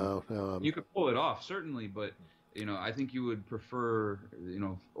 No. You could pull it off, certainly, but I think you would prefer,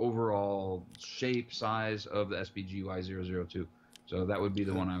 overall shape, size of the SBGY002. So that would be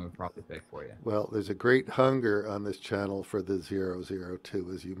the one I would probably pick for you. Well, there's a great hunger on this channel for the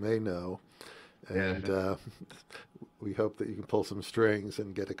 002, as you may know. And we hope that you can pull some strings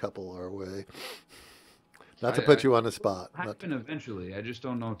and get a couple our way. Not to put you on the spot. Happen eventually. I just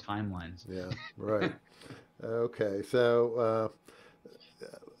don't know timelines. Yeah, right. Okay, so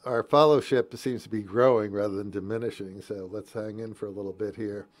our fellowship seems to be growing rather than diminishing, so let's hang in for a little bit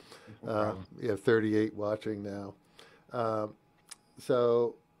here. We have 38 watching now.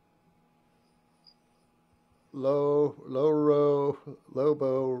 So Lobo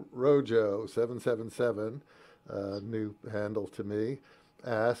Rojo 777, new handle to me,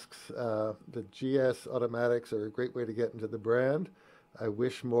 asks, the GS automatics are a great way to get into the brand. I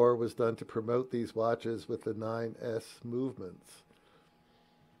wish more was done to promote these watches with the 9S movements.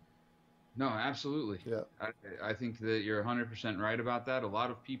 No, absolutely. Yeah. I think that you're 100% right about that. A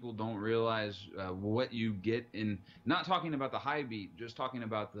lot of people don't realize what you get in, not talking about the high beat, just talking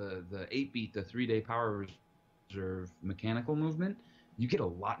about the 8-beat, the 3-day power reserve mechanical movement. You get a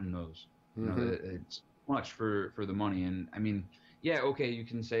lot in those. It's much for the money. And I mean, yeah, okay, you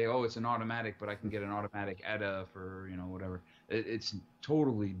can say, oh, it's an automatic, but I can get an automatic ETA for, whatever. It's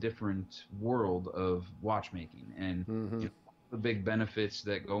totally different world of watchmaking. And the big benefits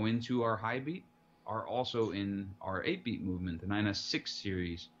that go into our high beat are also in our 8-beat movement, the 9S6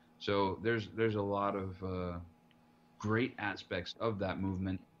 series. So there's a lot of great aspects of that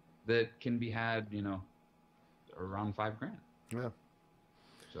movement that can be had, around $5 grand. Yeah.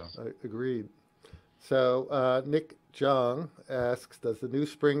 So Agreed. So Nick Jong asks, does the new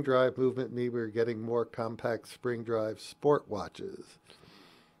spring drive movement mean we're getting more compact spring drive sport watches?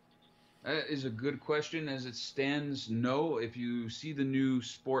 That is a good question. As it stands, no. If you see the new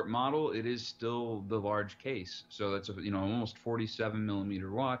sport model, it is still the large case. So that's a almost 47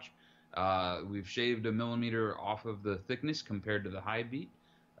 millimeter watch. We've shaved a millimeter off of the thickness compared to the high beat,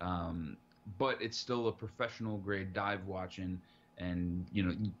 but it's still a professional grade dive watch. And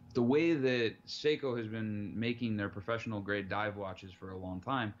the way that Seiko has been making their professional grade dive watches for a long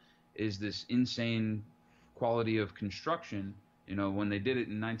time is this insane quality of construction. When they did it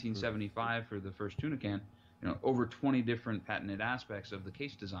in 1975 for the first tuna can, over 20 different patented aspects of the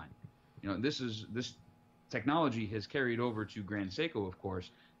case design. This technology has carried over to Grand Seiko, of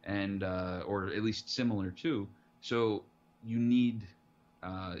course, and or at least similar to. So you need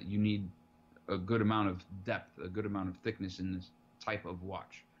a good amount of depth, a good amount of thickness in this type of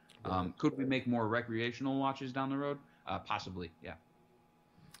watch. Could we make more recreational watches down the road? Possibly, yeah.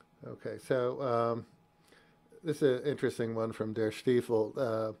 Okay, so this is an interesting one from Der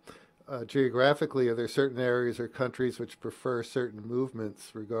Stiefel. Geographically, are there certain areas or countries which prefer certain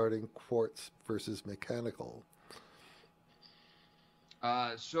movements regarding quartz versus mechanical?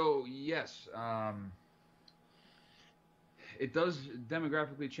 So yes, it does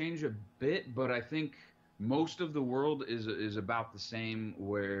demographically change a bit, but I think most of the world is about the same,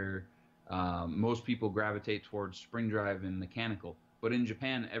 where most people gravitate towards spring drive and mechanical. But in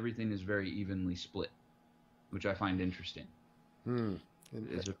Japan, everything is very evenly split, which I find interesting.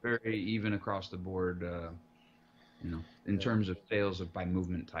 It's a very even across the board, in terms of sales by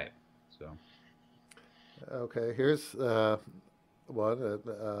movement type. So. Okay, here's one.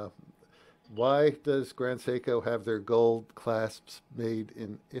 Why does Grand Seiko have their gold clasps made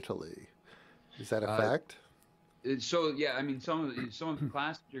in Italy? Is that a fact? So yeah, I mean, some of the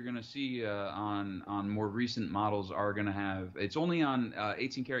clasps you're going to see on more recent models are going to have. It's only on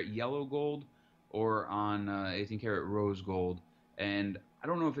 18 karat yellow gold or on 18 karat rose gold, and I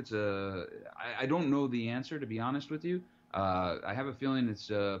don't know if it's I don't know the answer, to be honest with you. I have a feeling it's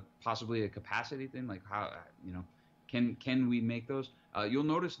possibly a capacity thing, like how can we make those? You'll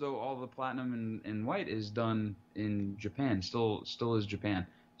notice though, all the platinum and white is done in Japan. Still is Japan.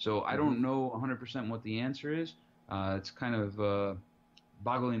 So I don't know 100% what the answer is. It's kind of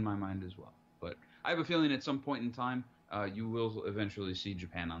boggling my mind as well. But I have a feeling at some point in time, you will eventually see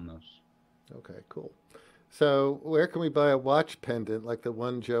Japan on those. Okay, cool. So where can we buy a watch pendant like the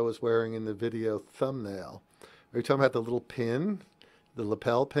one Joe was wearing in the video thumbnail? Are you talking about the little pin, the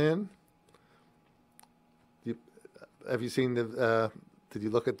lapel pin? Have you seen the? Did you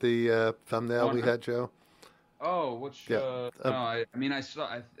look at the thumbnail we had, Joe? Oh, which? Yeah. No, I mean, I saw.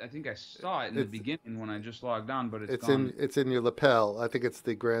 I think I saw it in the beginning when I just logged on, but it's gone. It's in your lapel. I think it's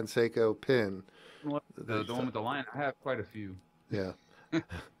the Grand Seiko pin. The one with the lion. I have quite a few. Yeah.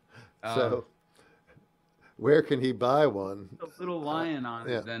 So, where can he buy one? A little lion on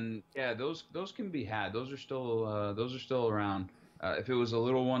it. Then yeah, those can be had. Those are still around. If it was a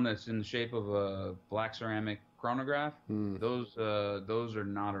little one that's in the shape of a black ceramic chronograph, those are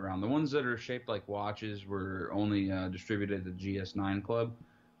not around. The ones that are shaped like watches were only distributed at the GS9 Club.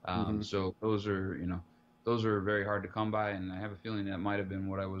 So those are very hard to come by, and I have a feeling that might have been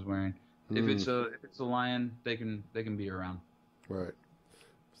what I was wearing. If it's a lion, they can be around. Right.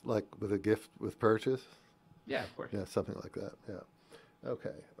 Like with a gift with purchase? Yeah, of course. Yeah, something like that. Yeah.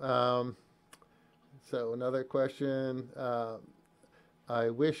 Okay. So another question. I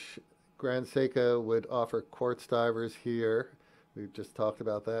wish Grand Seiko would offer quartz divers here. We've just talked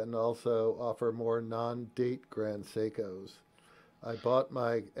about that, and also offer more non-date Grand Seikos. I bought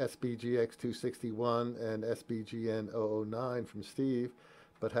my SBGX 261 and SBGN 009 from Steve,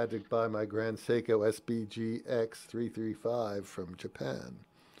 but had to buy my Grand Seiko SBGX 335 from Japan.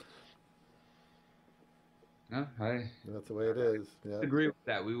 No, that's the way it is. Yeah. I agree with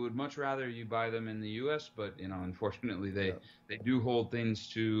that. We would much rather you buy them in the U.S., but unfortunately, they do hold things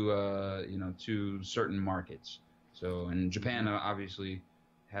to to certain markets. So, in Japan, obviously,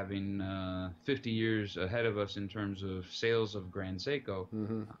 having 50 years ahead of us in terms of sales of Grand Seiko,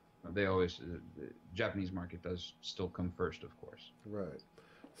 they always the Japanese market does still come first, of course. Right.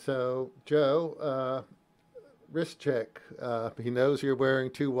 So, Joe, wrist check. He knows you're wearing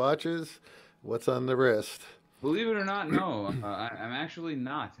two watches. What's on the wrist? Believe it or not, no. I'm actually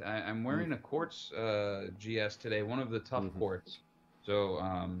not. I'm wearing a quartz GS today, one of the tough quartz. So,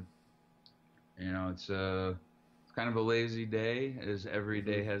 it's kind of a lazy day, as every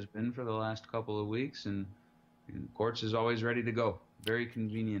day has been for the last couple of weeks, and quartz is always ready to go. Very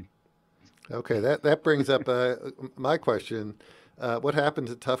convenient. Okay, that brings up my question. What happened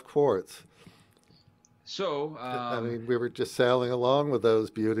to tough quartz? So, I mean, we were just sailing along with those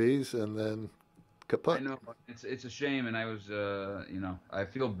beauties, and then I kaput. know it's a shame, and I was, I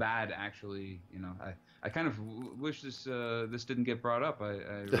feel bad actually. I kind of wish this didn't get brought up.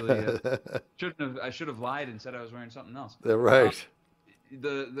 I really shouldn't have. I should have lied and said I was wearing something else. They're Uh, right.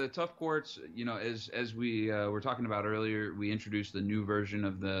 the tough quartz, as we were talking about earlier, we introduced the new version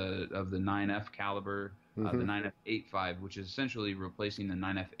of the 9F caliber, the Hmm. 9F85, which is essentially replacing the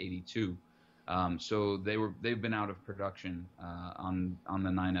 9F82. So they've been out of production on the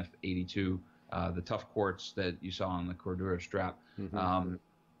 9F82, the tough quartz that you saw on the Cordura strap. Hmm. Um,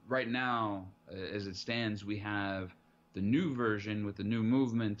 right now, as it stands, we have the new version with the new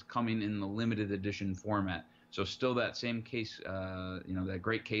movement coming in the limited edition format. So still that same case, that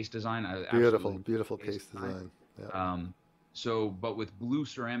great case design. I Beautiful, absolutely beautiful case case design. design. Yeah. But with blue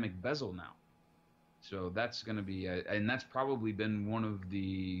ceramic bezel now. So that's going to be, and that's probably been one of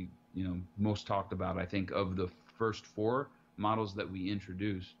the most talked about. I think of the first four models that we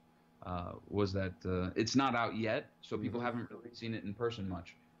introduced, was that it's not out yet, so people Hmm. haven't really seen it in person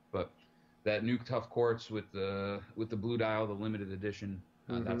much. But that new tough quartz with the blue dial, the limited edition,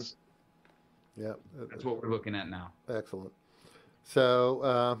 Hmm. that's Yeah. that's what we're looking at now. Excellent.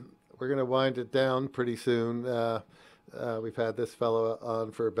 So we're going to wind it down pretty soon. We've had this fellow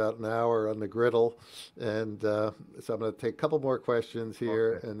on for about an hour on the griddle, and so I'm going to take a couple more questions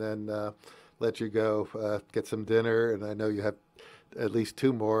here, Okay. and then let you go get some dinner. And I know you have at least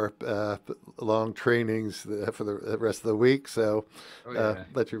two more long trainings for the rest of the week, so Oh yeah,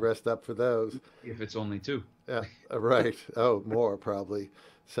 let you rest up for those. if it's only two. Yeah, right. Oh, more probably.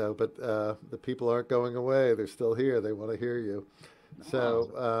 So, but the people aren't going away. They're still here. They want to hear you. Oh,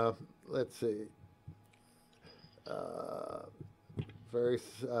 So let's see. Uh,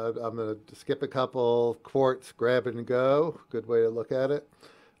 I'm going to skip a couple. Quartz, grab and go. Good way to look at it.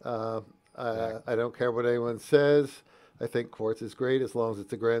 Uh, exactly. I don't care what anyone says. I think quartz is great as long as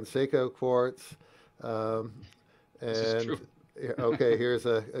it's a Grand Seiko quartz. Um, This is and true. okay, here's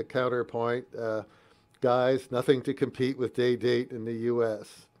a counterpoint. Guys, nothing to compete with day date in the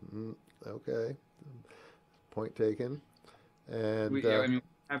U.S. Okay, point taken. And I mean, we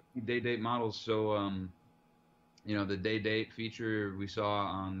have day date models. So, the day date feature we saw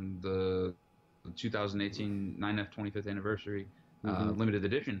on the 2018 9F 25th anniversary mhm, limited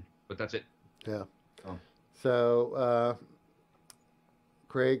edition, but that's it. yeah. Oh, So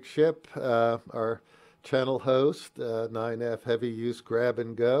Craig Ship, our channel host, 9F Heavy Use Grab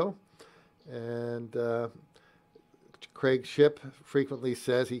and Go, and Craig Ship frequently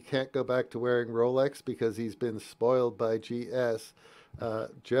says he can't go back to wearing Rolex because he's been spoiled by GS.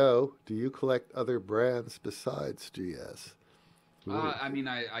 Joe, do you collect other brands besides GS? Ooh. I mean,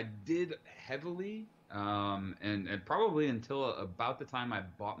 I did heavily, and probably until about the time I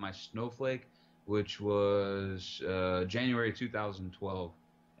bought my Snowflake, which was January 2012,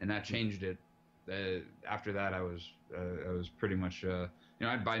 and that changed it. After that, I was pretty much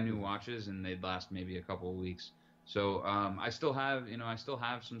I'd buy new watches and they'd last maybe a couple of weeks. So I still have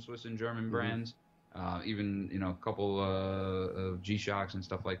some Swiss and German Mm-hmm. brands, even a couple of G-Shocks and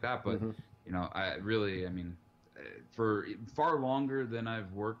stuff like that. But Mm-hmm. I mean, for far longer than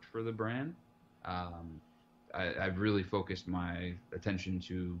I've worked for the brand, um, I've really focused my attention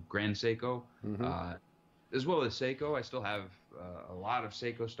to Grand Seiko, Mm-hmm. uh, as well as Seiko. I still have a lot of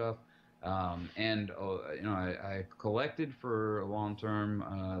Seiko stuff, and I collected for a long term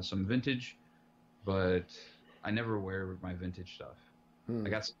some vintage, but I never wear my vintage stuff. I Hmm.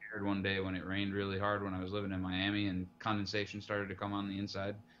 got scared one day when it rained really hard when I was living in Miami and condensation started to come on the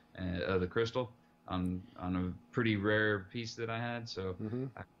inside of the crystal on a pretty rare piece that I had. So Mm-hmm.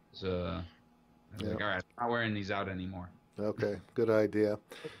 I I was Yeah. like, all right, I'm not wearing these out anymore. Okay. Good idea.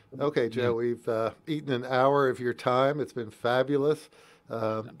 Okay, Yeah, Joe, we've eaten an hour of your time. It's been fabulous.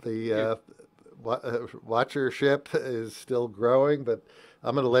 The thank you. watchership is still growing, but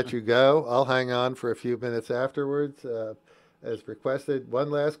I'm going to let you go. I'll hang on for a few minutes afterwards, as requested.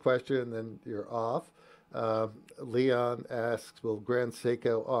 One last question, then you're off. Uh, Leon asks, will Grand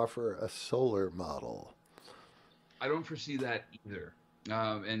Seiko offer a solar model? I don't foresee that either.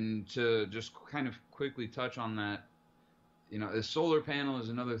 And to just kind of quickly touch on that, the solar panel is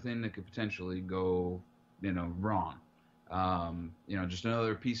another thing that could potentially go, wrong. Just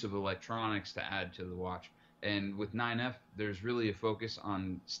another piece of electronics to add to the watch. And with 9F, there's really a focus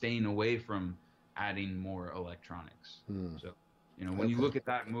on staying away from adding more electronics. Hmm. So, when you Okay, look at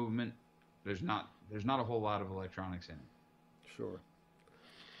that movement, there's not a whole lot of electronics in it. sure.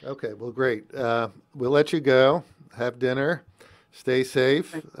 Okay, well, great. We'll let you go. Have dinner. Stay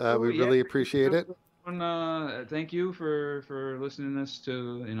safe. Oh We yeah, really appreciate it. Thank you for listening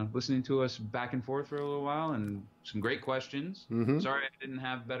to us back and forth for a little while, and some great questions. Mm-hmm. Sorry I didn't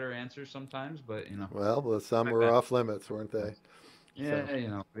have better answers sometimes, but Well, some my were bad. off limits, weren't they? So, Yeah,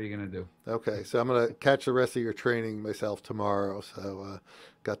 what are you gonna do? okay. So I'm going to catch the rest of your training myself tomorrow. So,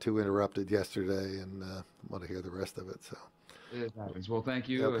 got too interrupted yesterday and want to hear the rest of it. So, It happens. Well, thank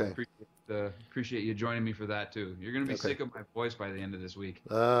you. I okay. appreciate you joining me for that too. You're gonna be Okay. sick of my voice by the end of this week.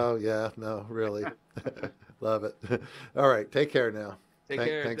 Oh, yeah. No, really. Love it. All right. Take care now. Take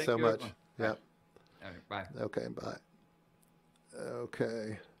care. Thanks Thank so you, much. everyone. All Yeah. right. All right. Bye. Okay. Bye.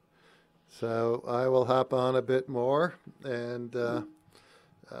 Okay. So I will hop on a bit more and let's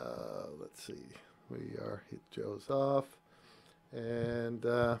see. Joe's off. And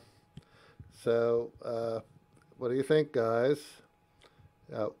what do you think, guys?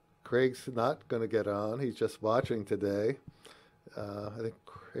 Craig's not going to get on. He's just watching today. I think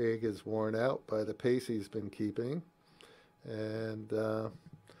Craig is worn out by the pace he's been keeping. And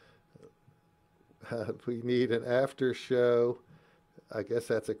we need an after show. I guess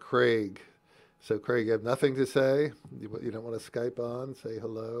that's a Craig. So, Craig, you have nothing to say? You don't want to Skype on, say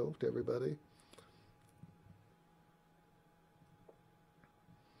hello to everybody?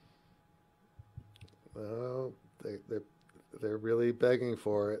 Oh, they're really begging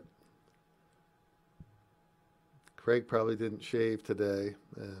for it. Craig probably didn't shave today,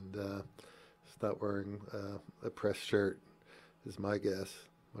 and he's not wearing a press shirt, is my guess.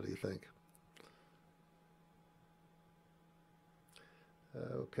 What do you think?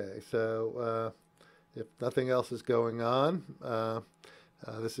 Okay, so if nothing else is going on,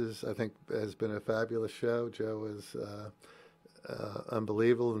 this is, I think, has been a fabulous show. Joe is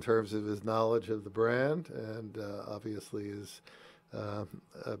unbelievable in terms of his knowledge of the brand, and obviously is a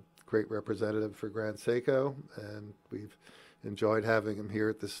great representative for Grand Seiko. And we've enjoyed having him here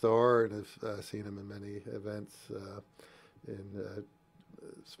at the store, and have seen him in many events in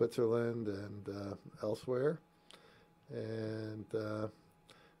Switzerland and elsewhere. And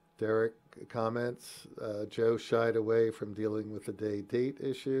Derek comments, Joe shied away from dealing with the date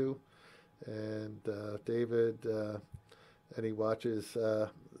issue. And David, any watches do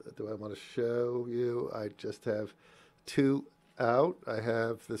I want to show you? I just have two out. I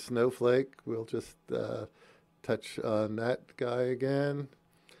have the Snowflake. We'll just touch on that guy again.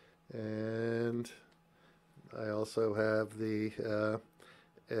 And I also have the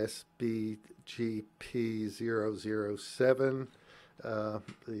SBGP007,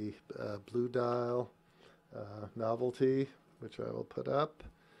 the blue dial novelty, which I will put up.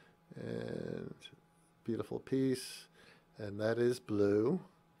 And beautiful piece. And that is blue.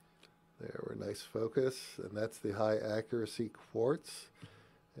 There, we're nice focus. And that's the high accuracy quartz.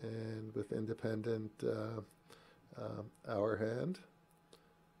 And with independent hour hand.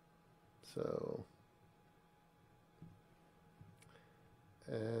 So,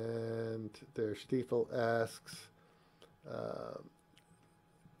 and there Stiefel asks,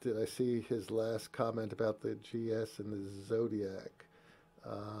 did I see his last comment about the GS and the Zodiac?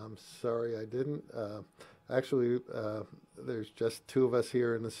 Sorry, I didn't. Actually, there's just two of us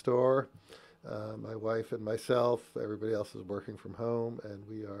here in the store, my wife and myself. Everybody else is working from home, and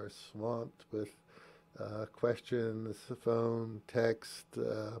we are swamped with questions, phone, text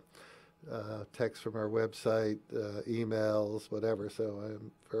from our website, emails, whatever. So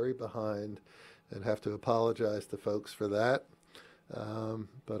I'm very behind and have to apologize to folks for that.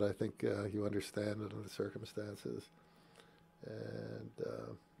 But I think you understand under the circumstances. And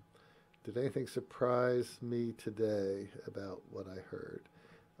did anything surprise me today about what I heard?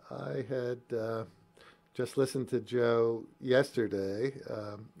 I had just listened to Joe yesterday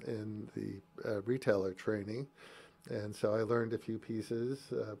in the retailer training, and so I learned a few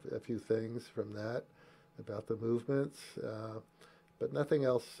pieces, a few things from that about the movements, but nothing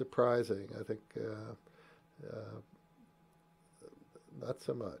else surprising. I think not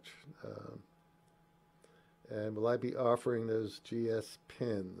so much. And will I be offering those GS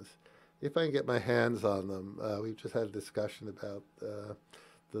pins? If I can get my hands on them. We've just had a discussion about the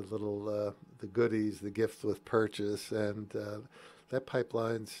little the goodies, the gifts with purchase, and that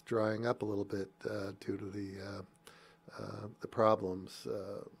pipeline's drying up a little bit due to the problems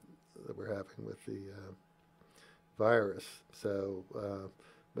that we're having with the virus. So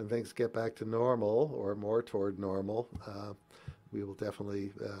when things get back to normal or more toward normal, we will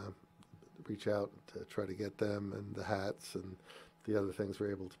definitely reach out to try to get them, and the hats and the other things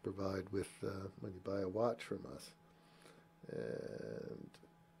we're able to provide with when you buy a watch from us. And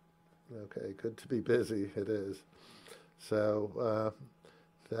okay, good to be busy. It is. So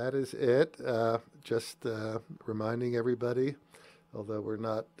that is it. Just reminding everybody, although we're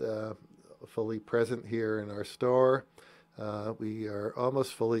not fully present here in our store. We are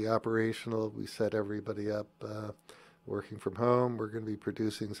almost fully operational. We set everybody up working from home. We're going to be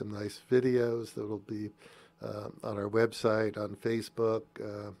producing some nice videos that will be on our website, on Facebook,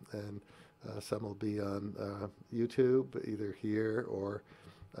 and some will be on YouTube, either here or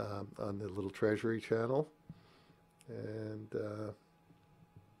on the Little Treasury channel. And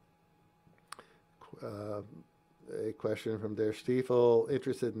a question from Der Stiefel,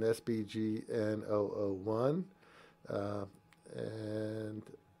 interested in SBG N001 and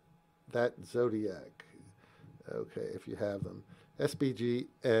that Zodiac. Okay, if you have them. SBG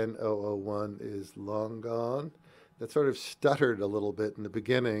N001 is long gone. That sort of stuttered a little bit in the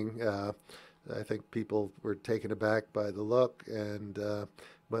beginning. I think people were taken aback by the look and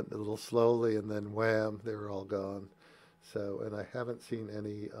went a little slowly, and then wham, they were all gone. So, and I haven't seen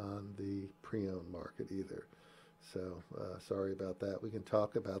any on the pre-owned market either. So, sorry about that. We can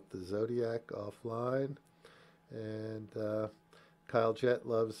talk about the Zodiac offline. And Kyle Jett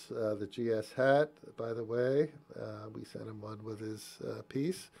loves the GS hat, by the way. We sent him one with his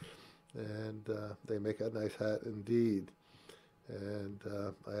piece, and they make a nice hat indeed. And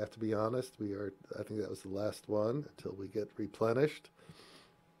I have to be honest, I think that was the last one until we get replenished.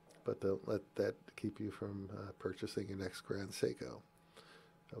 But don't let that keep you from purchasing your next Grand Seiko.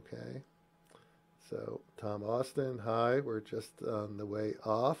 Okay. So, Tom Austin, hi. We're just on the way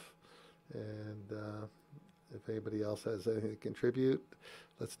off. And if anybody else has anything to contribute,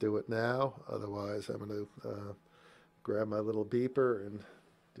 let's do it now. Otherwise, I'm going to grab my little beeper and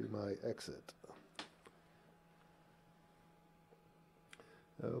do my exit.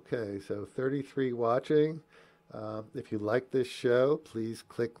 Okay, so 33 watching. If you like this show, please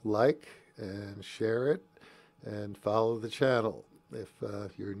click like and share it and follow the channel if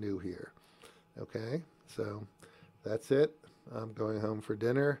you're new here. Okay, so that's it. I'm going home for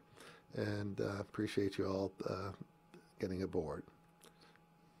dinner, and appreciate you all getting aboard.